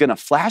 He's gonna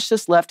flash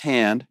this left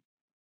hand,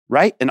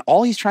 right? And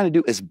all he's trying to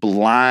do is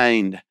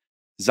blind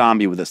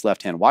Zombie with this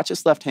left hand. Watch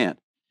this left hand.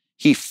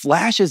 He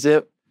flashes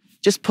it,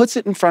 just puts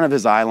it in front of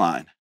his eye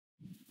line,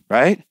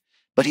 right?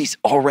 But he's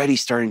already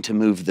starting to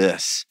move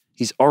this.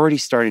 He's already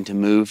starting to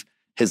move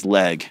his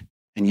leg.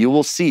 And you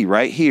will see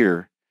right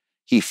here,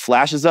 he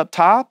flashes up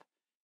top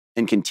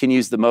and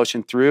continues the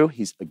motion through.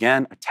 He's,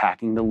 again,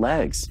 attacking the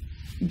legs.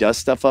 He does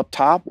stuff up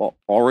top while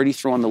already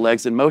throwing the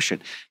legs in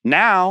motion.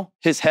 Now,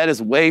 his head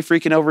is way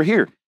freaking over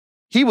here.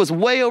 He was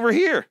way over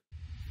here.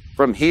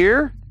 From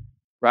here,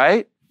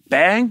 right?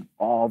 Bang,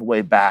 all the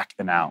way back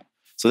and out.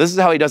 So this is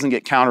how he doesn't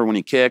get countered when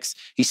he kicks.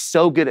 He's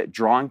so good at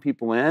drawing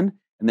people in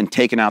and then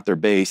taking out their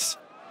base.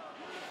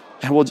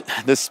 And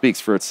this speaks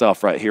for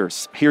itself right here.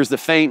 Here's the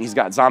feint. He's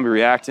got zombie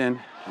reacting.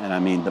 And I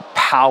mean, the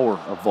power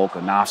of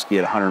Volkanovski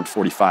at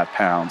 145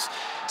 pounds,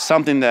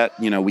 something that,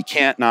 we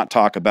can't not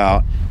talk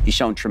about. He's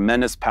shown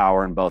tremendous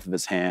power in both of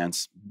his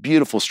hands.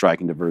 Beautiful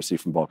striking diversity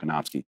from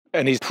Volkanovski.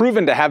 And he's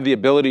proven to have the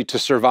ability to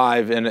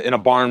survive in a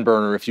barn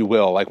burner, if you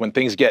will. Like when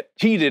things get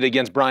heated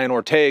against Brian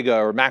Ortega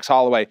or Max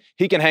Holloway,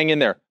 he can hang in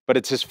there. But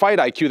it's his fight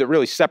IQ that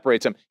really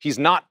separates him. He's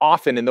not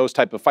often in those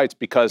type of fights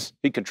because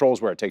he controls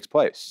where it takes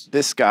place.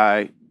 This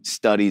guy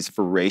studies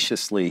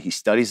voraciously. He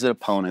studies his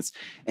opponents,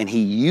 and he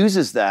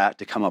uses that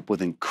to come up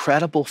with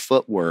incredible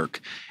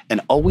footwork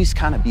and always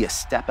kind of be a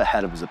step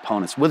ahead of his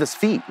opponents with his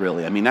feet,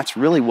 really. I mean, that's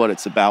really what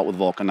it's about with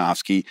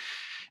Volkanovski.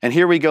 And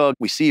here we go.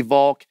 We see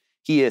Volk.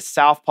 He is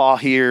southpaw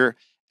here.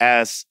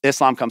 As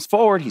Islam comes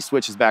forward, he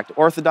switches back to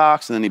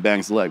orthodox, and then he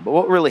bangs the leg. But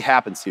what really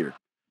happens here?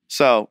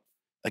 So,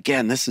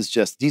 again,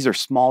 these are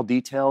small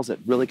details that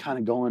really kind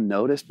of go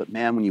unnoticed, but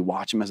man, when you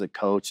watch him as a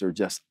coach, they're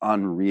just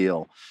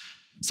unreal.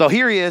 So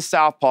here he is,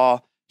 southpaw.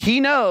 He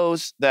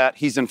knows that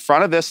he's in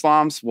front of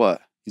Islam's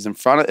what? He's in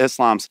front of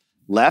Islam's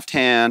left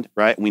hand,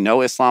 right? We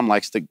know Islam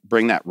likes to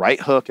bring that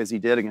right hook as he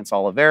did against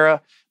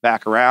Oliveira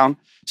back around.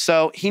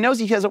 So he knows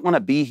he doesn't want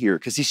to be here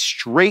because he's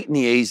straight in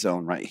the A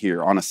zone right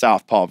here on a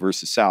southpaw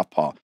versus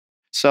southpaw.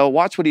 So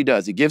watch what he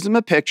does. He gives him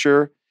a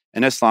picture,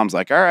 and Islam's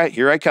like, all right,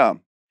 here I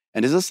come.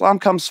 And as Islam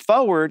comes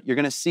forward, you're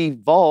going to see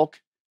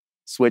Volk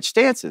switch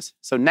stances.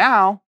 So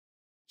now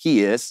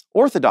he is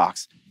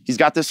orthodox. He's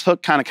got this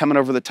hook kind of coming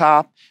over the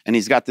top, and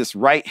he's got this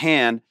right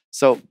hand.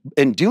 So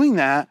in doing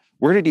that,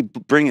 where did he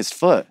bring his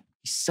foot?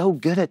 He's so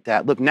good at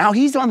that. Look, now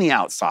he's on the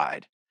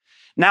outside.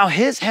 Now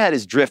his head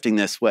is drifting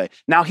this way.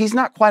 Now he's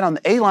not quite on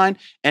the A line,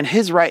 and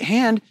his right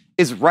hand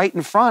is right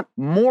in front,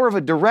 more of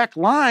a direct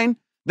line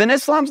than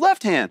Islam's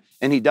left hand.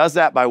 And he does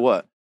that by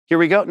what? Here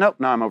we go. Nope,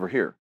 now I'm over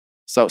here.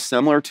 So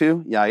similar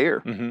to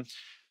Yair. Mm-hmm.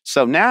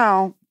 So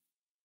now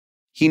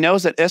he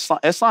knows that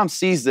Islam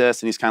sees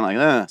this, and he's kind of like,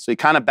 ugh. So he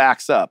kind of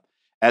backs up.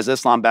 As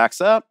Islam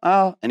backs up,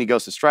 and he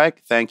goes to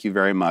strike, thank you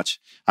very much.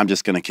 I'm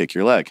just going to kick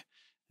your leg.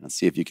 Let's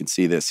see if you can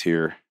see this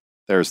here.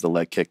 There's the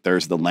leg kick.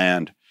 There's the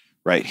land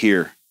right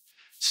here.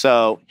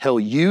 So he'll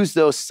use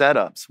those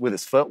setups with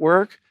his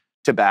footwork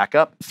to back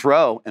up,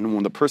 throw, and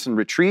when the person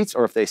retreats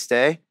or if they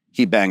stay,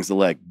 he bangs the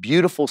leg.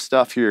 Beautiful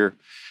stuff here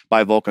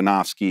by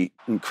Volkanovski.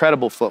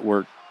 Incredible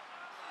footwork.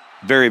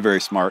 Very,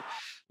 very smart.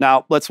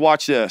 Now, let's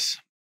watch this.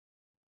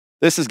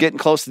 This is getting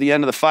close to the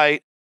end of the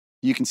fight.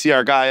 You can see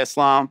our guy,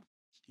 Islam.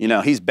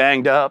 He's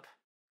banged up,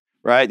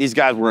 right? These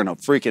guys were in a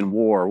freaking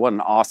war. What an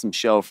awesome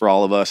show for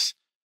all of us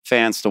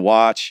fans to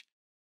watch.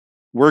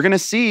 We're going to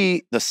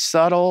see the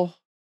subtle,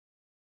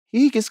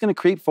 he's just going to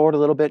creep forward a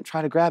little bit and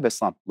try to grab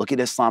Islam. Look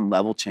at Islam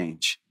level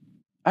change.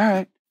 All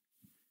right.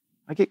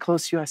 I get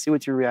close to you. I see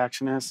what your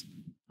reaction is.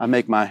 I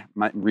make my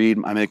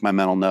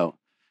mental note.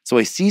 So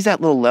he sees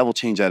that little level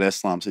change at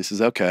Islam. So he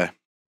says, okay,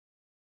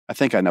 I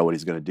think I know what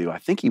he's going to do. I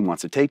think he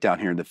wants a takedown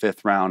here in the 5th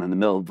round in the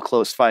middle of a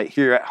close fight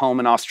here at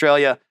home in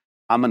Australia.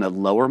 I'm going to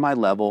lower my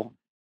level,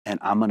 and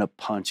I'm going to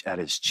punch at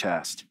his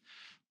chest.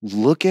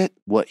 Look at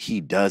what he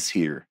does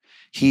here.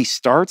 He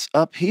starts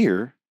up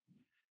here.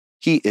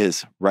 He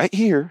is right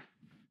here.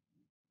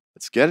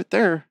 Let's get it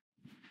there.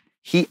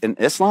 And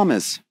Islam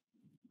is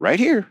right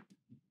here.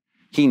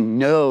 He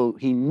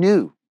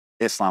knew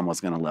Islam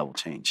was going to level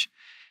change.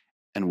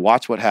 And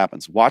watch what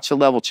happens. Watch the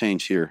level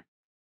change here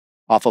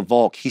off of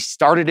Volk. He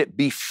started it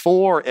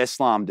before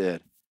Islam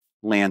did.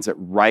 Lands it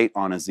right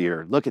on his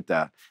ear. Look at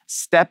that.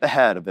 Step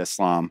ahead of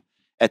Islam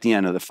at the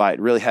end of the fight.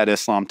 Really had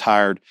Islam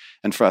tired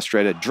and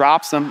frustrated.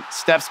 Drops him,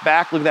 steps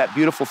back. Look at that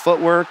beautiful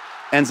footwork.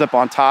 Ends up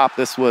on top.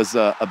 This was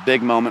a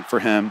big moment for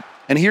him.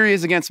 And here he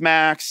is against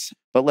Max.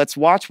 But let's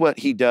watch what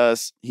he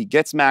does. He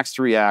gets Max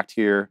to react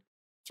here,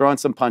 throwing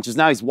some punches.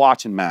 Now he's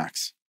watching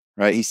Max,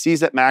 right? He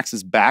sees that Max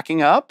is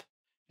backing up,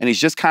 and he's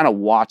just kind of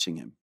watching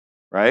him,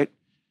 right?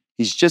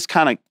 He's just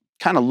kind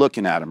of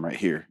looking at him right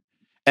here.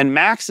 And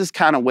Max is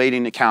kind of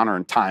waiting to counter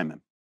and time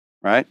him,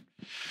 right?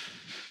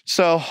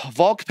 So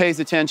Volk pays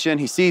attention.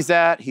 He sees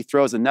that. He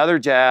throws another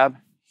jab.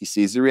 He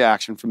sees the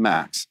reaction from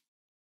Max.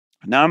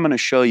 Now I'm going to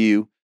show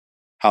you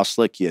how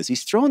slick he is.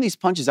 He's throwing these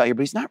punches out here,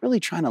 but he's not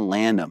really trying to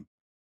land them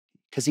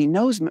because he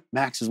knows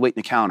Max is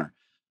waiting to counter.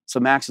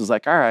 So Max is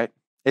like, all right,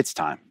 it's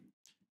time.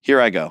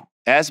 Here I go.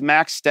 As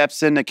Max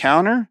steps in to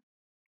counter,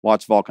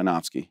 watch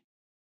Volkanovski.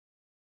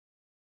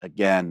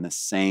 Again, the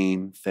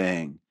same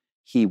thing.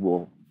 He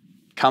will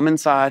come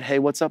inside. Hey,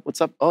 what's up?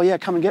 What's up? Oh, yeah,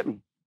 come and get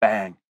me.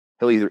 Bang.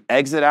 He'll either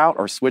exit out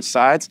or switch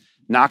sides,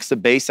 knocks the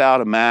base out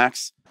of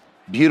Max.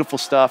 Beautiful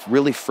stuff,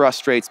 really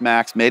frustrates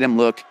Max, made him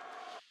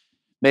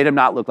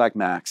not look like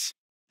Max.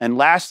 And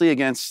lastly,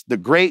 against the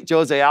great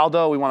Jose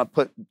Aldo, we want to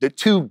put the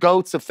two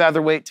GOATs of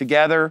featherweight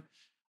together.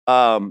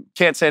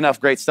 Can't say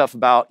enough great stuff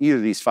about either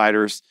of these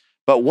fighters.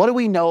 But what do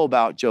we know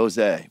about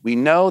Jose? We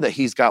know that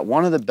he's got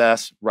one of the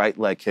best right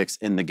leg kicks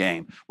in the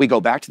game. We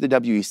go back to the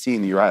WEC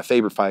and the Uriah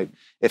Faber fight.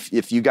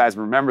 If you guys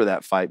remember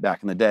that fight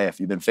back in the day, if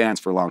you've been fans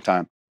for a long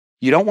time,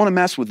 you don't want to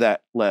mess with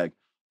that leg.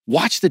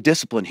 Watch the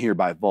discipline here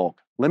by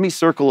Volk. Let me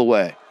circle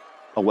away.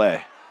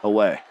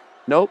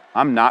 Nope,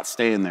 I'm not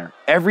staying there.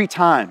 Every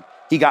time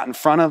he got in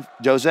front of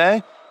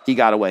Jose, he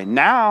got away.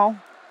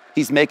 Now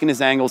he's making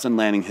his angles and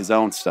landing his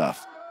own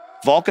stuff.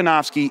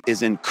 Volkanovski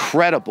is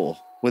incredible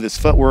with his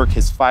footwork,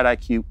 his fight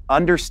IQ,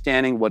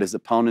 understanding what his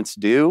opponents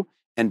do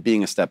and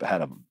being a step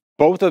ahead of them.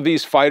 Both of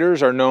these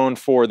fighters are known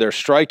for their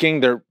striking.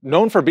 They're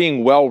known for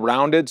being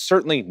well-rounded,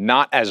 certainly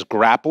not as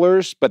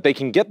grapplers, but they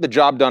can get the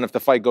job done if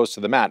the fight goes to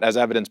the mat, as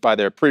evidenced by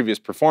their previous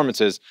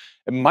performances.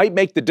 It might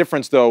make the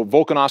difference, though.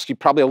 Volkanovski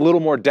probably a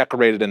little more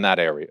decorated in that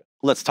area.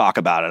 Let's talk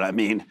about it. I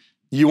mean,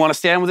 you want to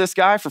stand with this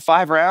guy for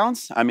 5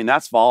 rounds? I mean,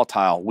 that's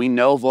volatile. We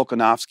know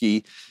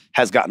Volkanovski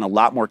has gotten a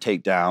lot more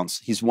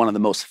takedowns. He's one of the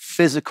most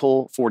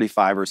physical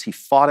 45ers. He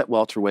fought at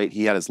welterweight.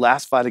 He had his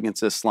last fight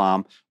against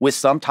Islam with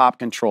some top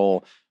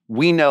control.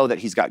 We know that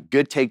he's got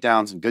good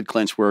takedowns and good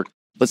clinch work.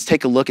 Let's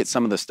take a look at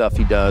some of the stuff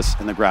he does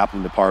in the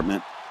grappling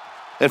department.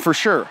 And for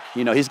sure,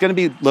 he's going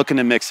to be looking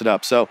to mix it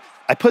up. So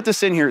I put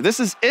this in here. This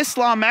is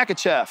Islam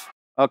Makhachev.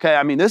 Okay,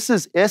 I mean, this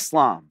is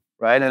Islam,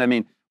 right? And I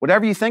mean,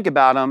 whatever you think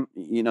about him,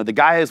 the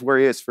guy is where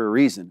he is for a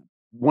reason.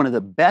 One of the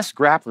best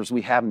grapplers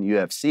we have in the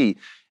UFC.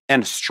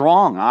 And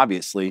strong,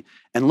 obviously.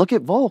 And look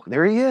at Volk.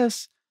 There he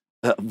is.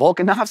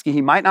 Volkanovski,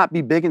 he might not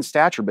be big in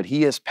stature, but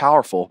he is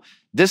powerful.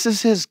 This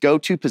is his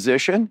go-to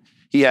position.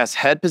 He has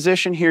head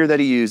position here that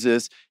he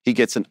uses. He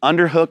gets an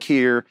underhook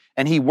here,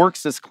 and he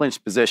works this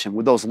clinch position.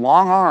 With those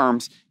long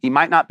arms, he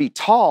might not be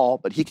tall,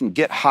 but he can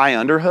get high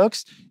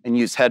underhooks and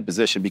use head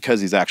position because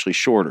he's actually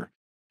shorter.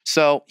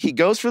 So he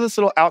goes for this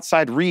little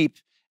outside reap,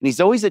 and he's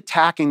always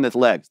attacking the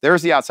legs.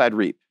 There's the outside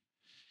reap.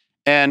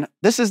 And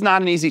this is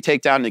not an easy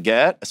takedown to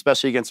get,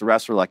 especially against a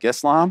wrestler like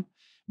Islam,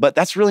 but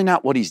that's really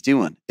not what he's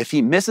doing. If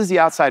he misses the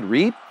outside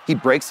reap, he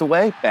breaks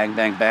away, bang,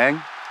 bang, bang,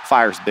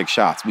 fires big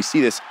shots. We see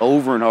this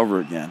over and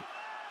over again.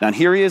 Now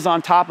here he is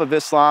on top of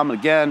Islam.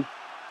 Again,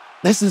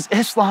 this is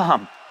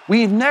Islam.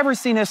 We've never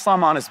seen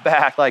Islam on his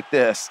back like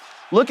this.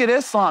 Look at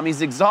Islam,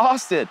 he's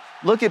exhausted.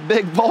 Look at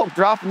Big Volk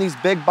dropping these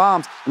big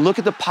bombs. Look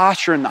at the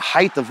posture and the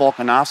height of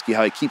Volkanovski,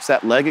 how he keeps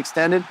that leg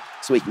extended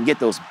so he can get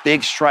those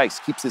big strikes,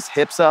 keeps his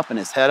hips up and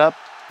his head up.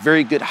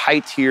 Very good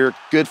height here,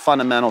 good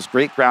fundamentals,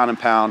 great ground and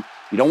pound.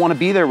 You don't want to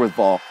be there with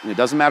Volk, and it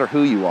doesn't matter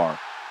who you are.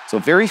 So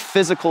very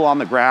physical on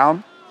the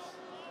ground.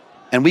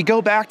 And we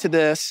go back to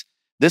this.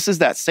 This is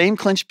that same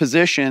clinch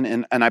position,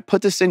 and I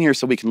put this in here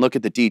so we can look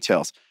at the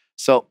details.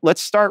 So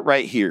let's start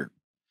right here.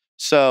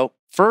 So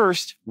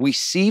first, we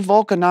see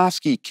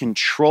Volkanovski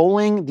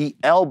controlling the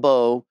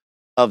elbow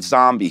of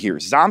Zombie here.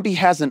 Zombie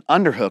has an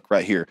underhook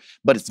right here,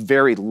 but it's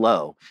very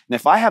low. And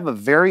if I have a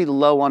very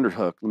low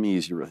underhook, let me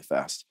use you really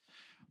fast.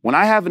 When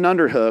I have an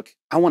underhook,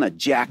 I want to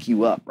jack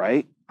you up,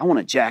 right? I want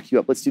to jack you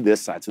up. Let's do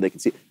this side so they can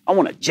see. I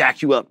want to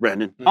jack you up,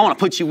 Brendan. I want to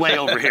put you way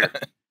over here.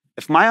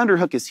 If my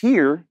underhook is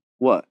here,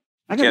 what?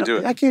 I can't do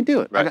it.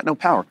 Right. I got no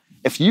power.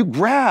 If you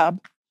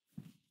grab,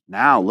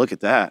 now look at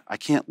that. I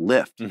can't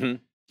lift.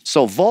 Mm-hmm.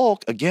 So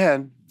Volk,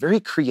 again, very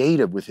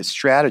creative with his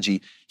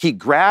strategy. He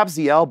grabs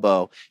the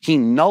elbow, he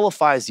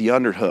nullifies the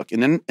underhook.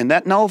 And then in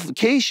that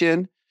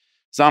nullification,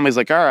 Zombie's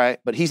like, all right,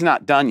 but he's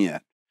not done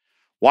yet.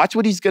 Watch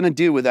what he's going to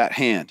do with that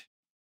hand.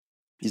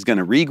 He's going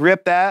to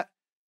re-grip that.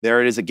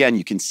 There it is again.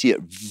 You can see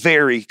it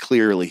very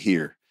clearly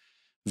here.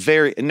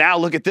 And now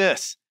look at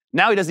this.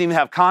 Now he doesn't even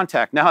have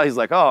contact. Now he's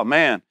like, oh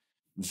man,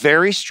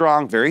 very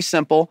strong, very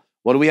simple.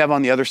 What do we have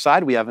on the other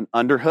side? We have an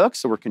underhook.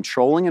 So we're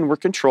controlling and we're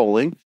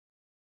controlling.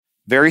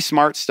 Very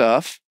smart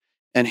stuff.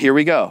 And here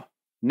we go.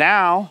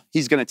 Now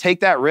he's going to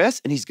take that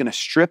wrist and he's going to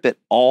strip it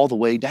all the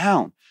way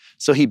down.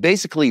 So he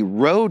basically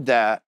rode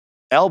that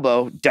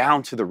elbow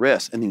down to the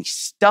wrist and then he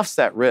stuffs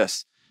that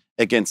wrist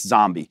against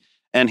Zombie.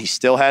 And he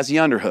still has the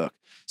underhook.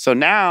 So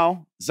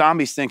now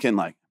Zombie's thinking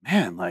like,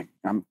 man, like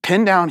I'm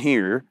pinned down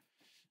here.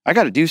 I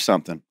got to do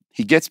something.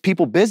 He gets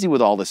people busy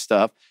with all this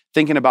stuff,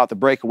 thinking about the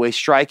breakaway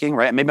striking,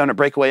 right? Maybe on a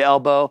breakaway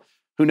elbow.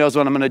 Who knows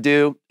what I'm going to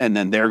do? And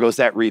then there goes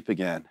that reap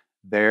again.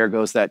 There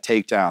goes that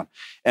takedown.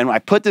 And I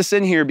put this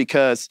in here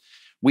because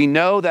we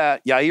know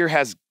that Yair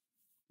has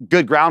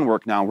good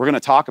groundwork now. We're going to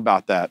talk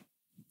about that.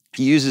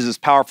 He uses his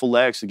powerful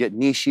legs to get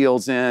knee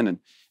shields in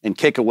and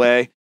kick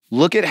away.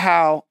 Look at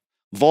how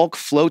Volk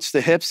floats the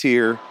hips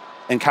here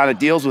and kind of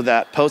deals with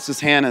that, posts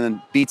his hand and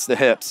then beats the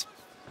hips.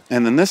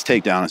 And then this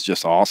takedown is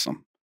just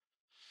awesome.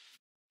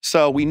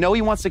 So we know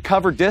he wants to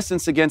cover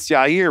distance against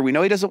Yair. We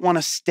know he doesn't want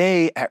to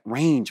stay at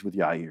range with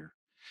Yair.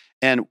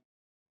 And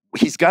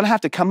he's going to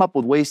have to come up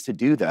with ways to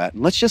do that.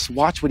 And let's just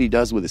watch what he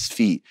does with his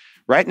feet,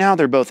 Right now,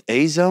 they're both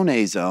A-zone,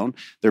 A-zone.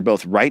 They're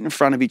both right in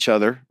front of each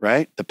other,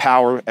 right? The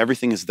power,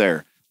 everything is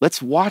there.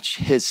 Let's watch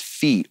his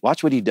feet.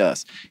 Watch what he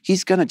does.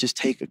 He's gonna just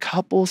take a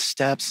couple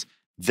steps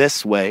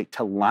this way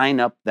to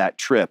line up that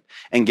trip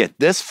and get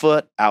this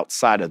foot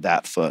outside of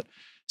that foot.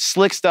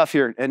 Slick stuff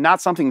here, and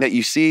not something that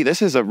you see.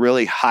 This is a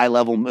really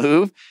high-level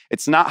move.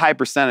 It's not high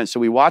percentage. So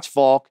we watch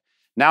Volk.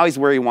 Now he's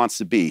where he wants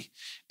to be.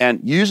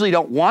 And usually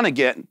don't want to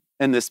get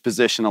in this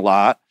position a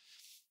lot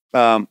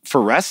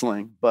for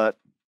wrestling, but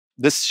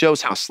this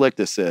shows how slick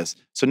this is.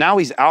 So now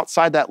he's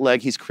outside that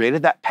leg. He's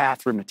created that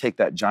path for him to take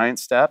that giant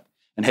step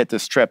and hit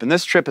this trip. And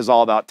this trip is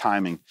all about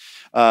timing.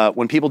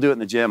 When people do it in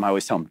the gym, I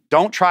always tell them,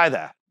 don't try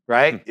that,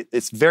 right?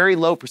 It's very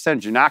low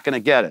percentage. You're not going to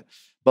get it.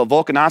 But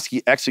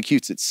Volkanovski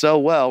executes it so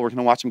well. We're going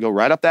to watch him go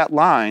right up that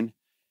line.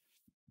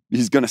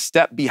 He's going to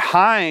step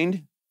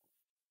behind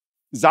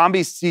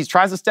Zombie. He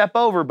tries to step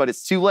over, but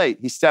it's too late.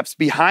 He steps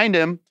behind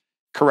him,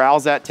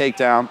 corrals that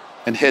takedown,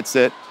 and hits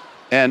it.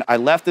 And I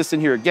left this in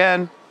here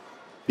again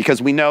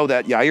because we know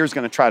that Yair's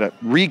going to try to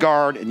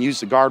re-guard and use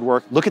the guard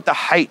work. Look at the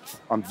height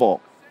on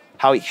Volk,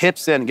 how he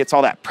hips in and gets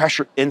all that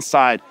pressure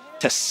inside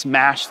to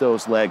smash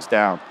those legs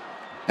down.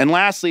 And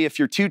lastly, if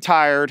you're too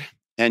tired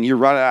and you're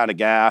running out of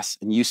gas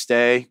and you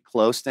stay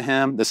close to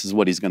him, this is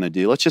what he's going to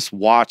do. Let's just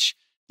watch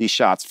these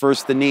shots.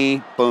 First the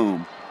knee,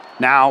 boom.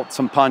 Now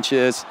some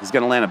punches. He's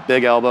going to land a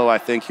big elbow, I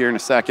think, here in a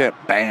second.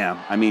 Bam.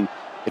 I mean,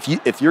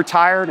 if you're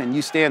tired and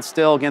you stand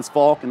still against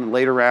Volk in the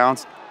later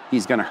rounds,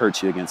 he's going to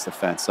hurt you against the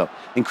fence. So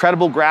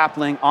incredible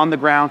grappling on the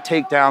ground,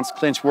 takedowns,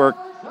 clinch work.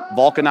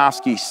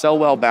 Volkanovski, so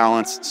well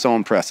balanced, so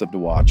impressive to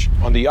watch.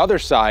 On the other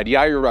side,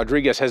 Yair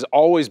Rodriguez has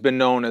always been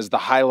known as the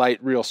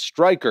highlight reel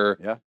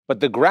striker,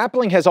 but the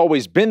grappling has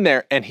always been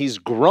there, and he's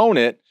grown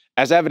it,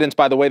 as evidenced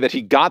by the way that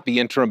he got the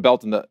interim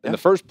belt in the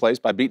first place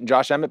by beating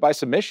Josh Emmett by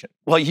submission.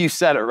 Well, you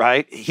said it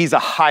right. He's a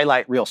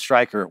highlight reel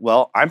striker.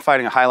 Well, I'm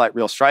fighting a highlight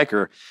reel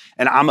striker,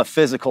 and I'm a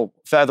physical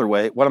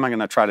featherweight. What am I going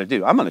to try to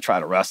do? I'm going to try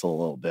to wrestle a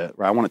little bit,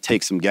 right? I want to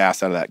take some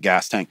gas out of that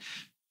gas tank.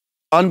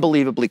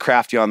 Unbelievably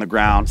crafty on the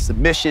ground,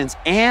 submissions,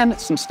 and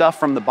some stuff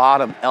from the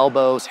bottom,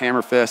 elbows,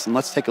 hammer fists, and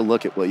let's take a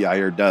look at what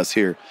Yair does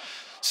here.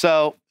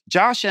 So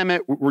Josh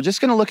Emmett, we're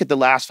just gonna look at the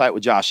last fight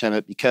with Josh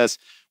Emmett because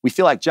we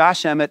feel like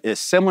Josh Emmett is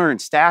similar in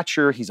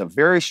stature. He's a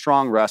very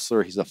strong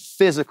wrestler. He's a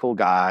physical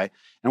guy,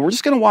 and we're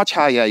just gonna watch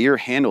how Yair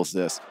handles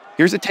this.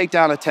 Here's a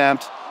takedown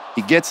attempt.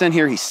 He gets in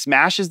here, he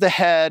smashes the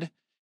head,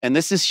 and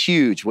this is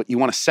huge. What you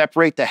wanna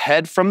separate the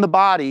head from the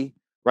body,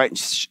 right, and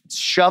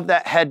shove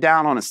that head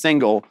down on a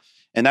single.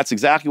 And that's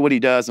exactly what he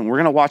does. And we're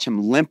going to watch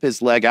him limp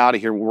his leg out of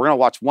here. We're going to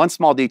watch one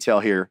small detail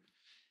here.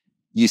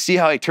 You see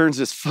how he turns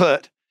his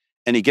foot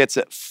and he gets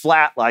it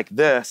flat like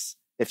this.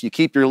 If you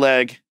keep your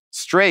leg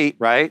straight,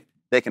 right,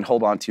 they can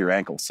hold on to your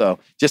ankle. So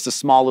just a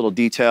small little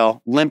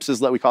detail. Limps his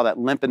leg. We call that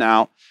limping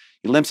out.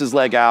 He limps his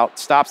leg out,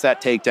 stops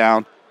that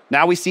takedown.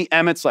 Now we see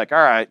Emmett's like, all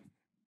right,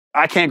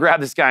 I can't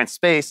grab this guy in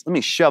space. Let me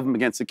shove him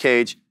against the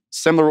cage.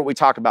 Similar to what we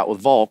talked about with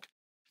Volk.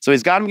 So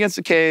he's got him against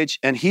the cage,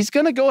 and he's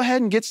going to go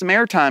ahead and get some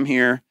airtime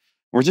here.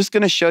 We're just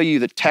going to show you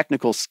the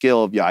technical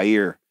skill of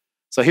Yair.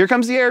 So here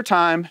comes the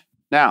airtime.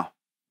 Now,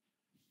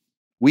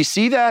 we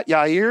see that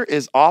Yair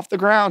is off the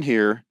ground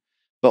here,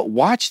 but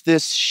watch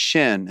this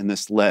shin in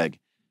this leg.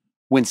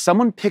 When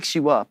someone picks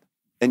you up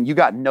and you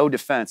got no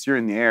defense, you're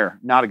in the air,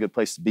 not a good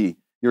place to be.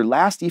 Your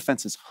last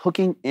defense is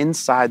hooking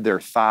inside their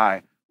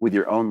thigh with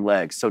your own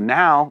leg. So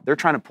now they're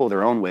trying to pull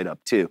their own weight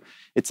up too.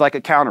 It's like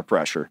a counter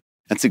pressure.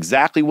 That's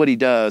exactly what he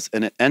does,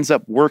 and it ends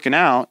up working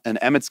out, and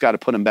Emmett's got to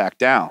put him back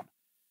down.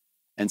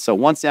 And so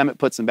once Emmett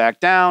puts him back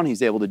down,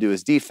 he's able to do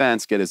his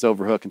defense, get his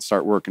overhook, and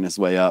start working his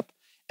way up.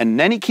 And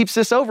then he keeps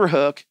this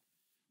overhook,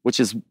 which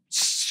is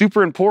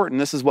super important.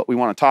 This is what we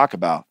want to talk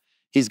about.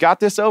 He's got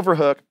this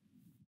overhook.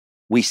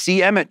 We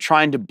see Emmett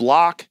trying to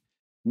block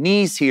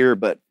knees here,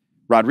 but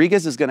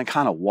Rodriguez is going to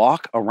kind of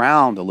walk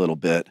around a little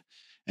bit,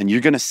 and you're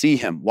going to see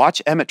him.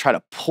 Watch Emmett try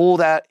to pull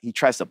that. He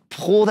tries to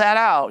pull that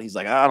out. He's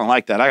like, I don't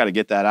like that. I got to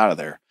get that out of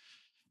there.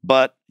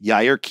 But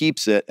Yair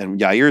keeps it, and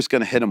Yair's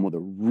going to hit him with a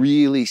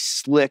really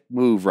slick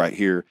move right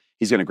here.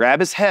 He's going to grab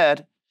his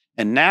head,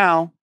 and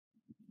now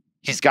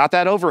he's got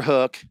that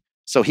overhook,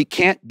 so he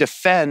can't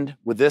defend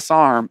with this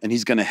arm, and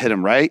he's going to hit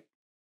him right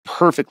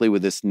perfectly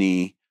with this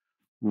knee,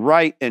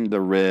 right in the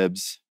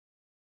ribs,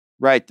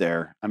 right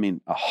there. I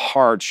mean, a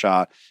hard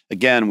shot.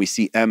 Again, we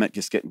see Emmett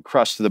just getting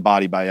crushed to the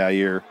body by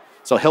Yair.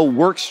 So he'll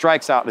work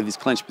strikes out of these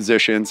clinch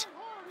positions.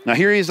 Now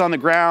here he is on the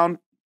ground,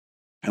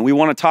 and we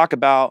want to talk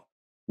about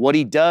what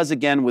he does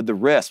again with the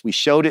wrist. We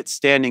showed it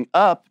standing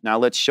up. Now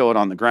let's show it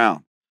on the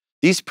ground.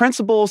 These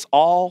principles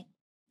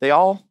they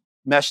all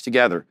mesh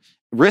together.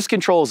 Wrist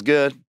control is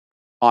good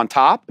on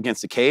top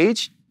against the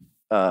cage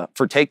for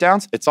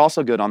takedowns. It's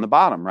also good on the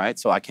bottom, right?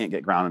 So I can't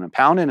get grounded and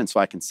pounded, and so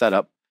I can set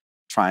up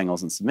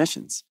triangles and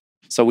submissions.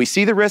 So we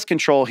see the wrist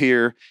control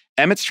here.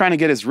 Emmett's trying to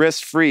get his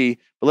wrist free,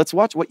 but let's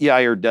watch what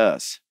Yair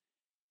does.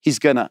 He's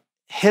going to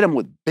hit him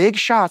with big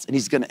shots, and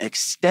he's going to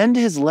extend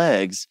his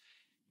legs.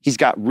 He's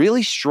got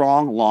really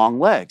strong, long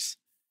legs.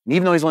 And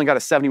even though he's only got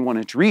a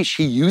 71-inch reach,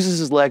 he uses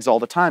his legs all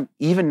the time,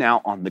 even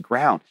now on the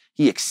ground.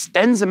 He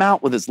extends them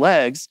out with his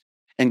legs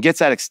and gets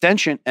that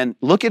extension. And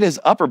look at his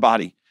upper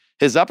body.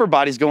 His upper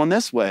body's going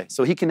this way.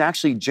 So he can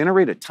actually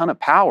generate a ton of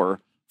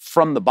power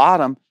from the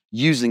bottom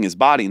using his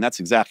body. And that's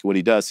exactly what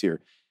he does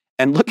here.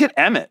 And look at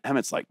Emmett.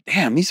 Emmett's like,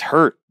 damn, these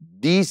hurt.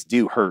 These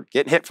do hurt.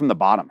 Getting hit from the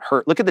bottom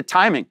hurt. Look at the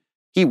timing.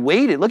 He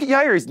waited. Look at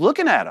Yair. He's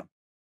looking at him.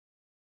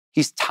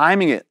 He's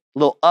timing it. A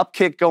little up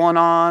kick going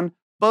on.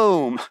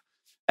 Boom.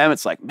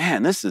 Emmett's like,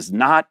 man, this is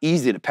not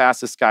easy to pass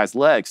this guy's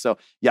legs. So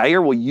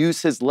Yair will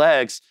use his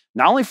legs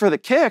not only for the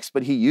kicks,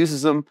 but he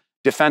uses them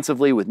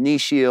defensively with knee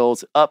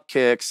shields, up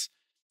kicks,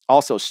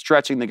 also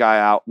stretching the guy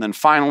out. And then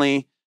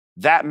finally,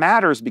 that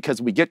matters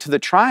because we get to the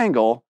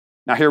triangle.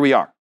 Now here we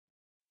are.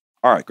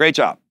 All right, great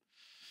job.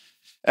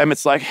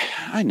 Emmett's like,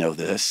 I know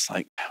this.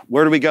 Like,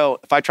 where do we go?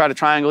 If I try to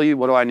triangle you,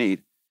 what do I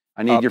need?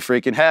 I need your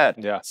freaking head.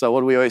 Yeah. So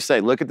what do we always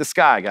say? Look at the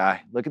sky,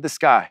 guy. Look at the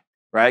sky,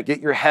 right? Get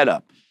your head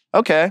up.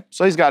 Okay,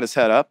 so he's got his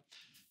head up.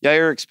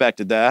 Yair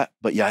expected that,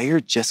 but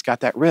Yair just got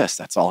that wrist.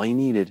 That's all he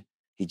needed.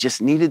 He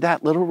just needed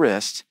that little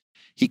wrist.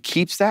 He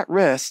keeps that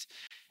wrist,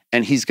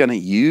 and he's going to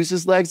use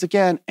his legs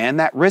again and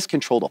that wrist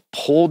control to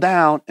pull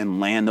down and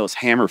land those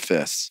hammer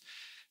fists.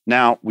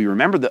 Now, we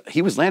remember that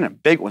he was landing a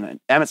big one, and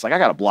Emmett's like, I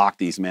got to block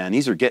these, man.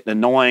 These are getting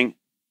annoying.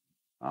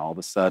 All of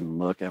a sudden,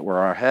 look at where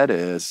our head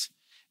is,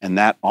 and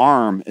that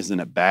arm is in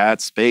a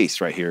bad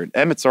space right here. And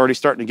Emmett's already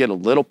starting to get a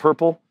little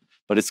purple,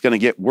 but it's going to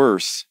get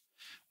worse.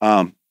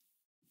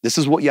 This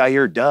is what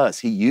Yair does.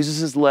 He uses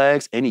his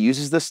legs, and he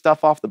uses this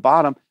stuff off the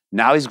bottom.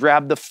 Now he's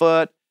grabbed the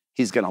foot.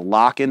 He's going to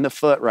lock in the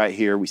foot right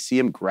here. We see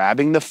him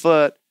grabbing the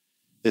foot.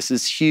 This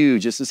is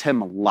huge. This is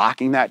him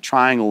locking that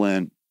triangle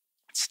in.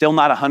 Still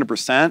not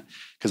 100%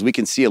 because we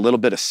can see a little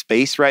bit of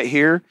space right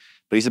here,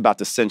 but he's about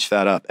to cinch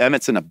that up.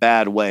 Emmett's in a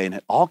bad way, and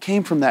it all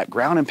came from that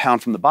ground and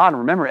pound from the bottom.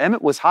 Remember,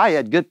 Emmett was high,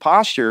 had good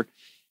posture.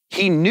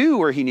 He knew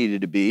where he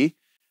needed to be.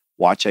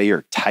 Watch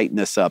Yair tighten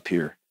this up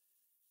here.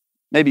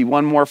 Maybe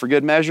one more for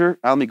good measure.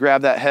 Let me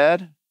grab that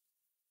head.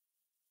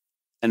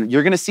 And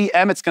you're going to see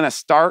Emmett's going to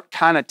start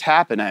kind of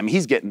tapping at him.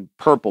 He's getting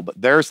purple, but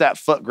there's that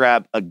foot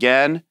grab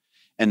again.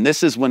 And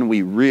this is when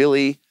we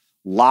really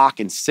lock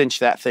and cinch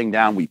that thing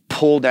down. We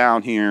pull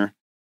down here.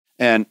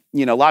 And,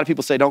 you know, a lot of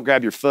people say don't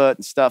grab your foot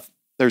and stuff.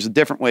 There's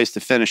different ways to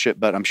finish it,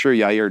 but I'm sure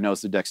Yair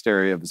knows the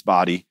dexterity of his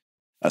body.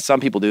 Some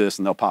people do this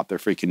and they'll pop their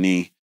freaking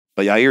knee.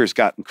 But Yair's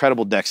got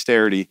incredible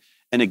dexterity.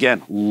 And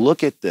again,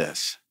 look at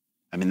this.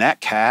 I mean,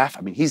 that calf,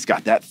 he's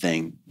got that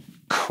thing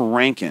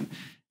cranking.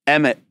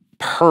 Emmett,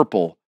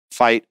 purple,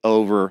 fight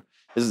over.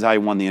 This is how he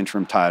won the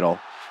interim title.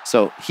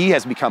 So he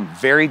has become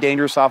very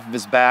dangerous off of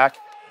his back,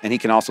 and he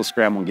can also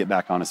scramble and get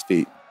back on his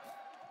feet.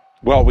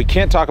 Well, we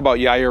can't talk about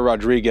Yair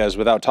Rodriguez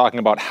without talking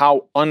about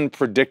how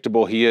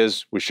unpredictable he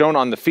is. We've shown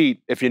on the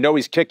feet. If you know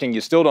he's kicking,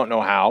 you still don't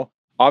know how.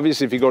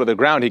 Obviously, if you go to the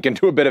ground, he can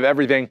do a bit of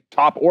everything,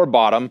 top or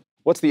bottom.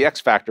 What's the X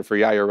factor for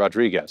Yair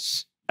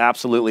Rodriguez?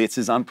 Absolutely. It's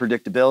his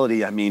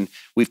unpredictability.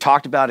 We've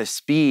talked about his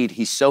speed.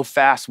 He's so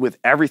fast with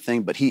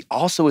everything, but he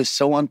also is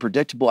so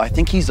unpredictable. I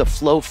think he's a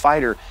flow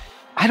fighter.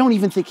 I don't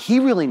even think he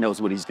really knows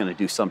what he's going to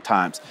do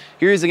sometimes.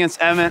 Here he's against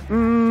Emmett.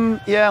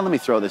 Yeah, let me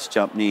throw this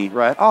jump knee,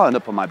 right? I'll end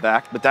up on my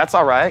back, but that's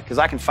all right because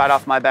I can fight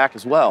off my back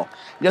as well.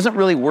 He doesn't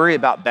really worry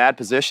about bad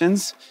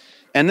positions,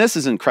 and this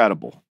is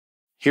incredible.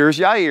 Here's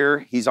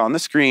Yair. He's on the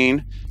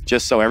screen,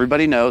 just so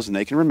everybody knows and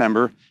they can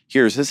remember.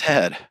 Here's his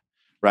head.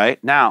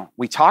 Right? Now,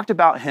 we talked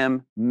about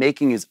him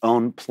making his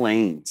own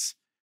planes,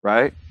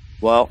 right?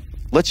 Well,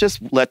 let's just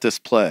let this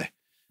play.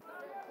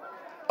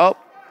 Oh,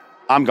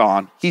 I'm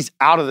gone. He's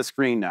out of the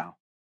screen now.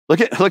 Look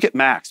at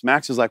Max.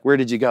 Max is like, where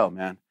did you go,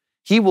 man?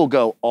 He will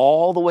go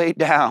all the way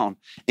down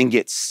and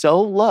get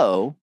so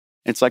low.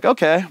 It's like,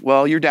 okay,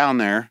 well, you're down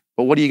there,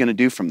 but what are you going to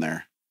do from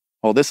there?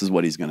 Well, this is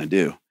what he's going to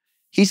do.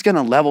 He's going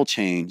to level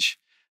change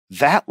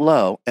that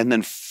low, and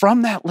then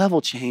from that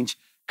level change,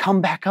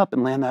 come back up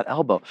and land that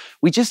elbow.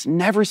 We just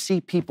never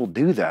see people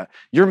do that.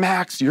 You're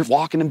Max, you're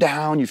walking him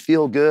down, you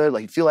feel good,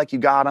 like you feel like you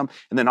got him,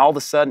 and then all of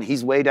a sudden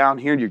he's way down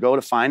here and you go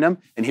to find him,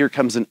 and here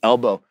comes an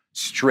elbow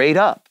straight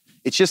up.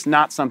 It's just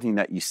not something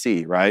that you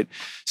see, right?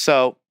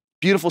 So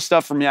beautiful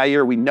stuff from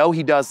Yair. We know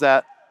he does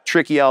that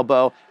tricky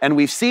elbow, and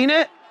we've seen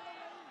it,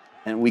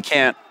 and we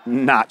can't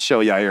not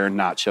show Yair and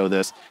not show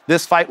this.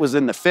 This fight was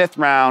in the 5th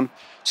round,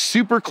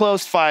 super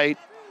close fight.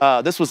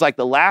 This was like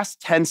the last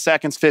 10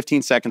 seconds,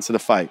 15 seconds of the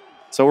fight.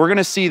 So we're going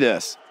to see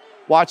this.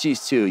 Watch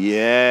these two.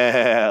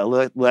 Yeah,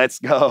 let's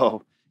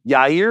go.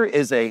 Yair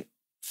is a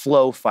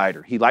flow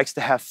fighter. He likes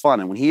to have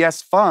fun. And when he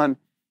has fun,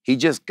 he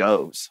just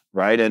goes,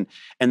 right? And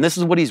this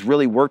is what he's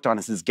really worked on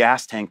is his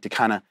gas tank to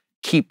kind of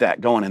keep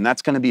that going. And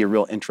that's going to be a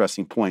real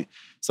interesting point.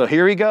 So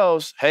here he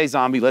goes. Hey,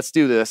 Zombie, let's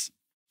do this.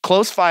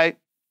 Close fight.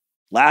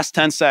 Last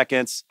 10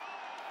 seconds.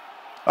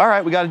 All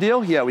right, we got a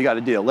deal? Yeah, we got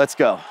a deal. Let's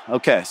go.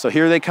 Okay, so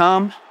here they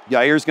come.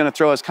 Yair's going to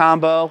throw his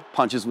combo.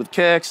 Punches with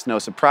kicks. No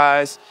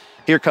surprise.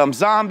 Here comes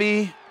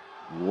Zombie.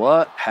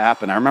 What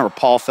happened? I remember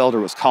Paul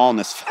Felder was calling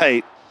this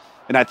fight,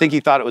 and I think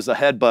he thought it was a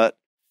headbutt.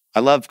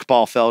 I love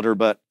Paul Felder,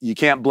 but you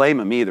can't blame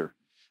him either.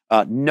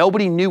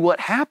 Nobody knew what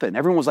happened.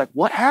 Everyone was like,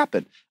 what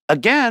happened?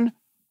 Again,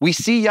 we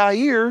see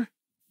Yair.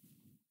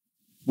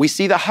 We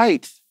see the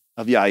height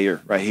of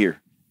Yair right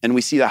here. And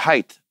we see the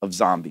height of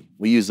Zombie.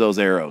 We use those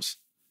arrows.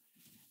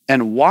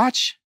 And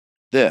watch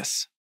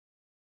this.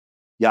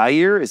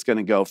 Yair is going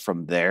to go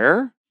from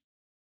there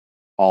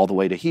all the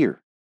way to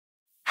here.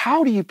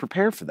 How do you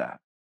prepare for that?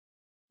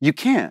 You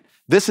can't.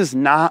 This is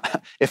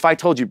not, if I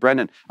told you,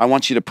 Brendan, I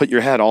want you to put your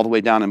head all the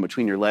way down in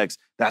between your legs,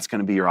 that's going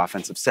to be your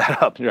offensive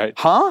setup. Right.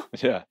 Huh?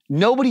 Yeah.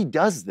 Nobody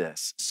does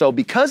this. So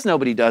because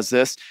nobody does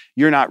this,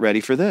 you're not ready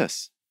for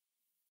this.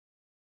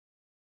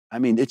 I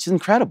mean, it's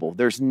incredible.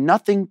 There's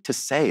nothing to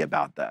say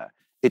about that.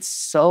 It's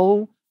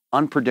so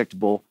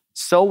unpredictable,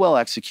 so well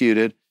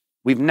executed.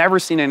 We've never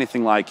seen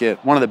anything like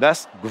it. One of the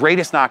best,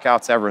 greatest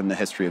knockouts ever in the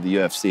history of the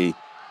UFC.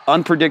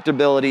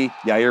 Unpredictability,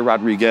 Yair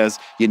Rodriguez.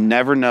 You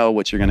never know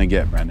what you're going to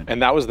get, Brendan.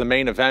 And that was the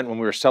main event when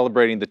we were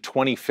celebrating the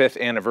 25th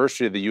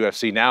anniversary of the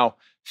UFC. Now,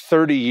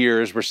 30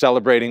 years, we're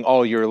celebrating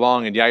all year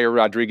long, and Yair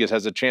Rodriguez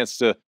has a chance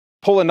to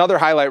pull another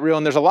highlight reel.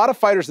 And there's a lot of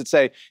fighters that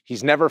say,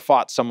 he's never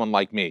fought someone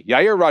like me.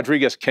 Yair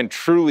Rodriguez can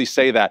truly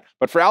say that.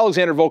 But for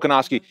Alexander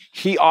Volkanovski,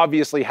 he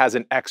obviously has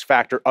an X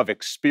factor of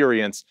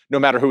experience, no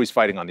matter who he's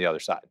fighting on the other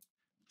side.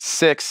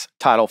 6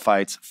 title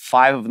fights,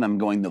 5 of them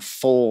going the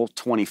full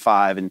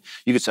 25. And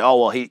you could say,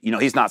 oh, well,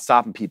 he's not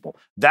stopping people.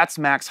 That's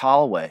Max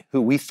Holloway,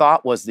 who we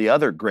thought was the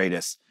other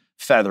greatest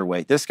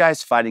featherweight. This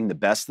guy's fighting the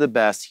best of the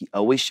best. He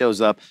always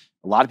shows up.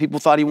 A lot of people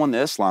thought he won the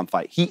Islam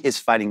fight. He is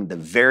fighting the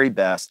very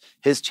best.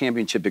 His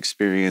championship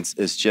experience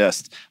is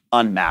just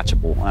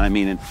unmatchable. I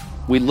mean, and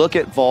we look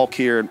at Volk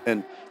here,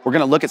 and we're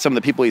going to look at some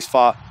of the people he's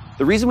fought.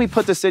 The reason we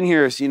put this in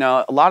here is,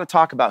 a lot of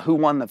talk about who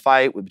won the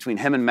fight between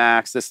him and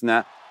Max, this and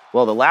that.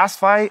 Well, the last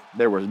fight,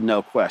 there were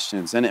no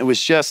questions. And it was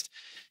just,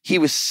 he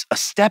was a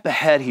step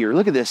ahead here.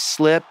 Look at this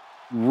slip,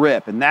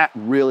 rip. And that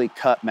really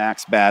cut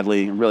Max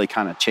badly and really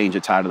kind of changed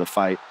the tide of the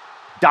fight.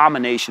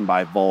 Domination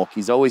by Volk.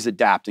 He's always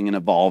adapting and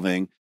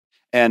evolving.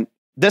 And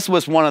this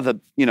was one of the,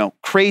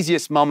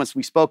 craziest moments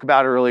we spoke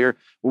about earlier,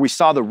 where we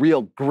saw the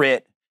real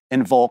grit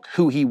in Volk,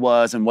 who he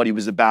was and what he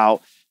was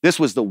about. This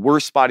was the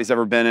worst spot he's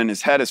ever been in.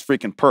 His head is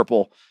freaking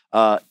purple.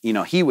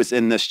 He was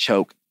in this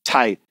choke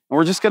tight. And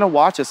we're just going to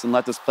watch this and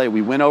let this play.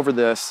 We went over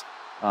this,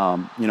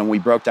 we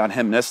broke down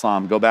him and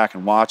Islam. Go back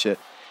and watch it.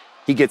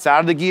 He gets out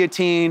of the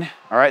guillotine,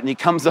 all right, and he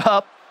comes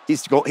up.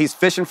 He's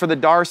fishing for the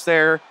darce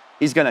there.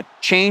 He's going to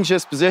change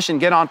his position,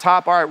 get on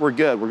top. All right, we're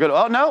good. We're good.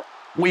 Oh, no,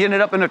 we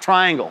ended up in a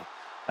triangle.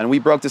 And we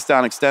broke this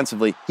down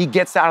extensively. He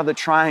gets out of the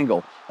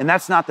triangle. And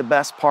that's not the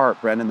best part,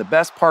 Brendan. The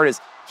best part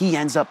is he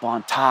ends up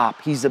on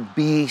top. He's a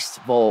beast,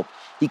 Volk.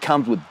 He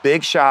comes with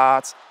big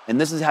shots. And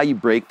this is how you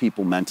break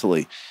people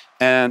mentally.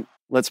 And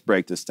let's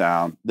break this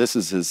down. This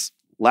is his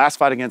last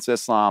fight against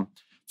Islam.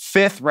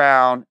 5th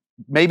round,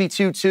 maybe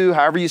 2-2,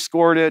 however you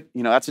scored it.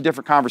 That's a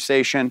different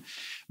conversation.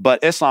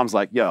 But Islam's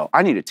like, yo,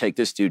 I need to take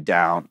this dude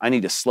down. I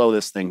need to slow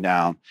this thing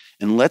down.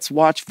 And let's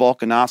watch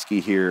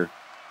Volkanovski here.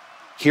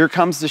 Here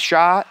comes the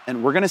shot,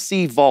 and we're going to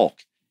see Volk.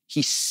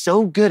 He's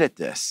so good at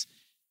this.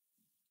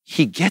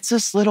 He gets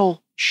this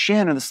little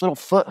shin or this little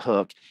foot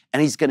hook,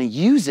 and he's going to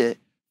use it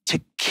to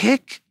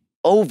kick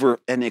over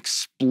and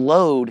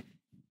explode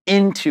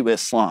into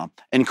Islam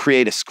and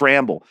create a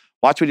scramble.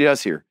 Watch what he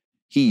does here.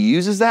 He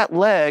uses that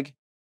leg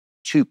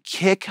to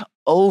kick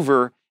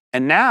over,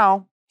 and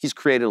now he's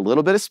created a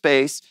little bit of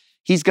space.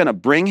 He's going to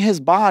bring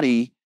his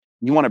body.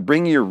 You want to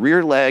bring your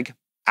rear leg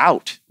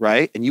out,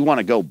 right? And you want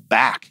to go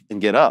back and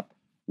get up.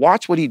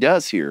 Watch what he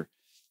does here.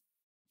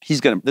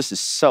 This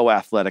is so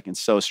athletic and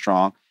so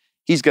strong.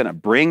 He's going to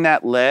bring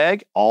that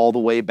leg all the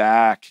way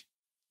back.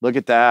 Look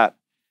at that.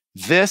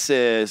 This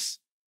is,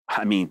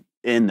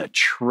 in the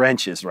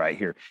trenches right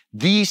here.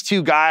 These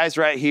two guys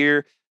right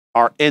here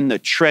are in the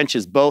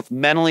trenches, both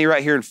mentally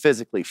right here and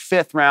physically.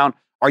 5th round,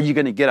 are you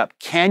going to get up?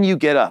 Can you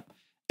get up?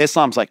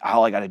 Islam's like,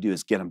 all I got to do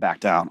is get him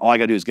back down. All I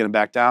got to do is get him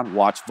back down.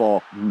 Watch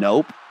Volk.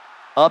 Nope.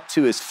 Up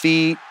to his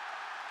feet.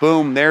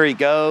 Boom, there he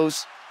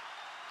goes.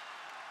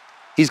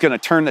 He's going to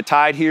turn the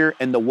tide here.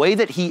 And the way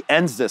that he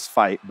ends this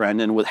fight,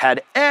 Brendan,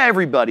 had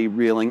everybody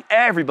reeling,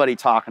 everybody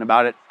talking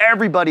about it.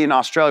 Everybody in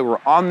Australia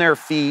were on their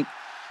feet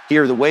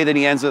here. The way that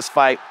he ends this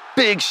fight,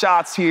 big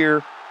shots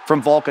here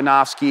from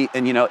Volkanovski.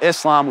 And,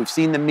 Islam, we've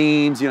seen the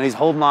memes. He's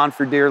holding on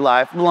for dear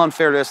life. A little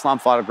unfair to Islam,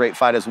 fought a great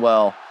fight as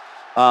well.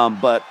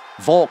 But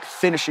Volk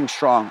finishing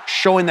strong,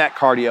 showing that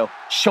cardio,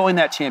 showing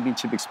that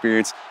championship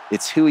experience.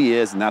 It's who he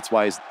is, and that's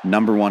why he's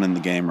 #1 in the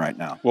game right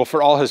now. Well,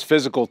 for all his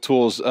physical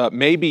tools,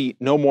 maybe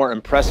no more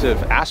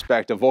impressive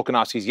aspect of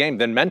Volkanovski's game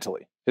than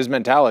mentally. His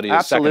mentality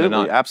is second to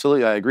none.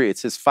 Absolutely, I agree.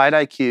 It's his fight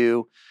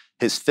IQ,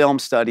 his film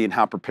study, and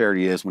how prepared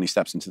he is when he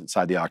steps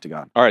inside the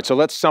octagon. All right, so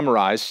let's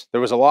summarize.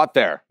 There was a lot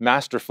there.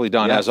 Masterfully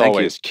done, as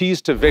always.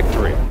 Keys to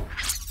victory.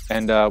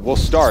 And we'll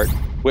start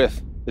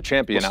with the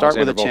champion,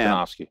 Alexander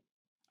Volkanovski.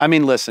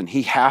 Listen,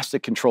 he has to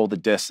control the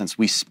distance.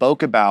 We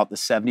spoke about the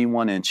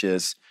 71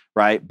 inches,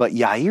 right? But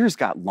Yair's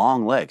got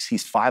long legs.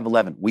 He's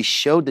 5'11". We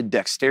showed the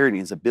dexterity,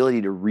 his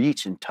ability to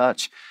reach and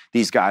touch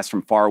these guys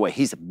from far away.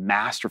 He's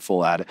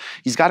masterful at it.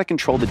 He's got to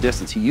control the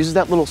distance. He uses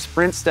that little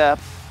sprint step,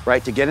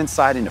 right, to get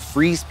inside and to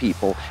freeze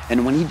people.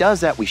 And when he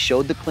does that, we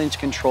showed the clinch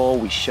control.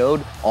 We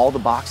showed all the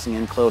boxing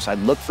in close. I'd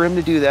look for him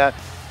to do that.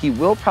 He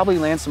will probably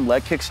land some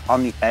leg kicks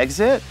on the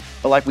exit,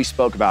 but like we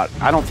spoke about,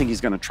 I don't think he's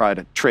going to try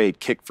to trade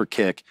kick for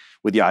kick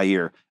with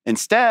Yair.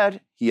 Instead,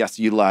 he has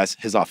to utilize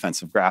his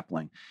offensive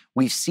grappling.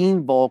 We've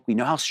seen Volk. We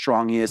know how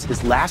strong he is.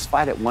 His last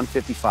fight at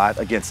 155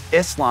 against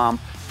Islam,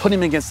 put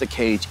him against the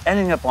cage,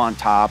 ending up on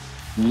top.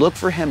 Look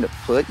for him to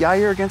put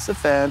Yair against the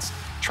fence,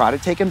 try to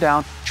take him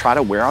down, try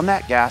to wear on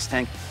that gas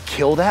tank,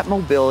 kill that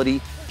mobility,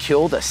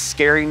 kill the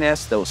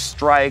scariness, those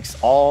strikes,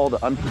 all the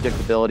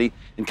unpredictability,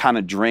 and kind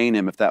of drain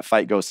him if that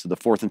fight goes to the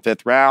 4th and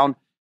 5th round.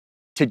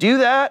 To do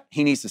that,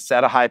 he needs to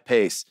set a high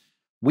pace.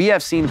 We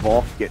have seen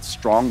Volk get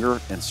stronger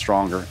and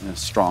stronger and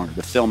stronger.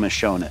 The film has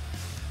shown it.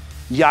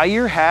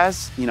 Yair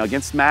has,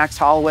 against Max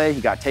Holloway,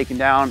 he got taken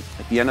down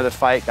at the end of the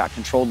fight, got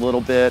controlled a little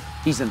bit.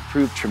 He's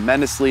improved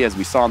tremendously, as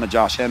we saw in the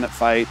Josh Emmett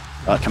fight,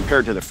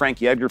 compared to the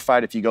Frankie Edgar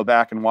fight. If you go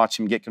back and watch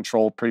him get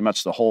controlled pretty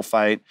much the whole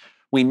fight.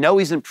 We know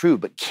he's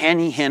improved, but can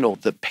he handle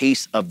the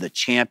pace of the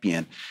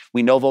champion?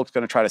 We know Volk's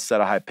going to try to set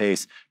a high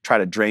pace, try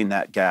to drain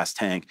that gas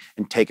tank,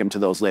 and take him to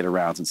those later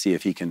rounds and see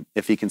if he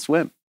can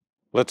swim.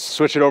 Let's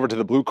switch it over to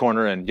the blue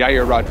corner and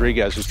Yair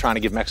Rodriguez, who's trying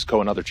to give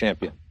Mexico another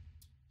champion.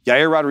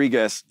 Yair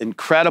Rodriguez,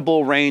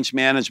 incredible range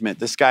management.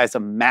 This guy's a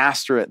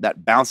master at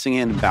that bouncing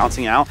in and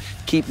bouncing out,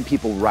 keeping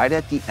people right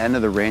at the end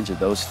of the range of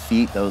those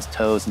feet, those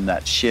toes, and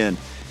that shin.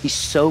 He's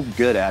so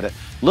good at it.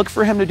 Look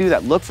for him to do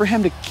that. Look for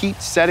him to keep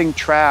setting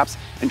traps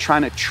and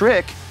trying to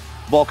trick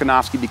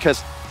Volkanovski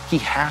because he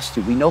has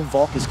to. We know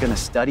Volk is going to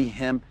study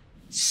him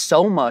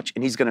so much,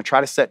 and he's going to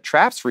try to set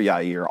traps for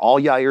Yair. All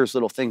Yair's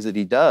little things that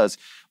he does,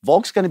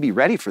 Volk's going to be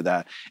ready for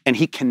that. And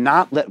he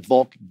cannot let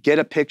Volk get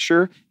a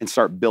picture and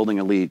start building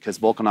a lead because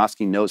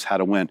Volkanovski knows how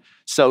to win.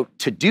 So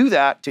to do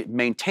that, to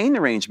maintain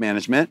the range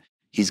management,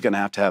 he's going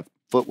to have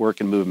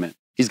footwork and movement.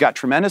 He's got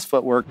tremendous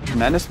footwork,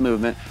 tremendous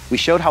movement. We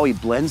showed how he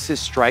blends his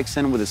strikes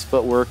in with his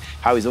footwork,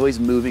 how he's always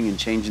moving and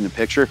changing the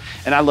picture,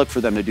 and I look for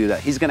them to do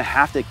that. He's gonna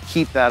have to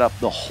keep that up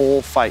the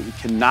whole fight. He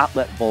cannot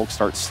let Volk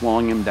start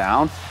slowing him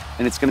down,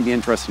 and it's gonna be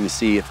interesting to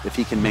see if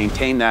he can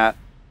maintain that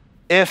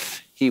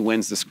if he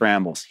wins the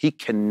scrambles. He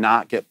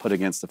cannot get put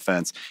against the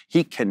fence.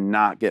 He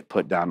cannot get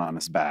put down on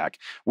his back.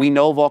 We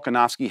know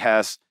Volkanovski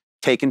has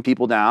taken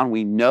people down.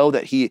 We know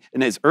that he,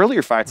 in his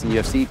earlier fights in the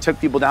UFC, took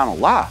people down a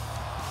lot.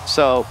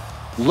 So,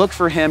 look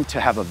for him to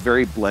have a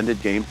very blended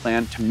game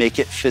plan to make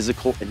it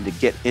physical and to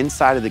get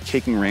inside of the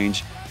kicking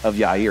range of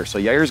Yair. So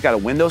Yair's got to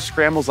win those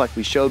scrambles like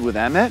we showed with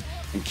Emmett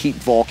and keep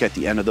Volk at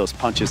the end of those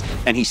punches.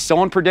 And he's so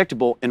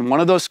unpredictable. In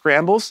one of those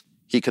scrambles,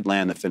 he could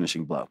land the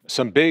finishing blow.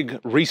 Some big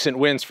recent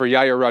wins for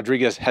Yair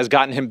Rodriguez has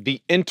gotten him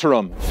the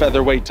interim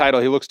featherweight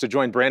title. He looks to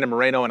join Brandon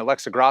Moreno and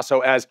Alexa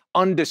Grasso as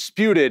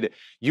undisputed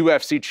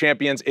UFC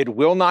champions. It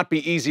will not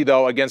be easy,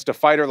 though, against a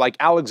fighter like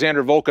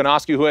Alexander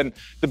Volkanovski, who in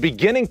the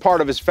beginning part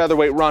of his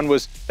featherweight run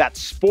was that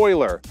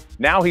spoiler.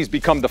 Now he's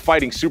become the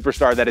fighting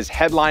superstar that is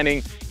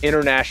headlining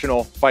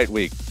International Fight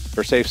Week.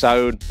 For Sayif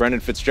Saud, Brendan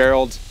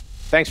Fitzgerald,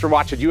 thanks for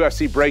watching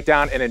UFC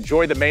Breakdown and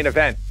enjoy the main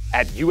event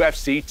at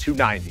UFC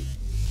 290.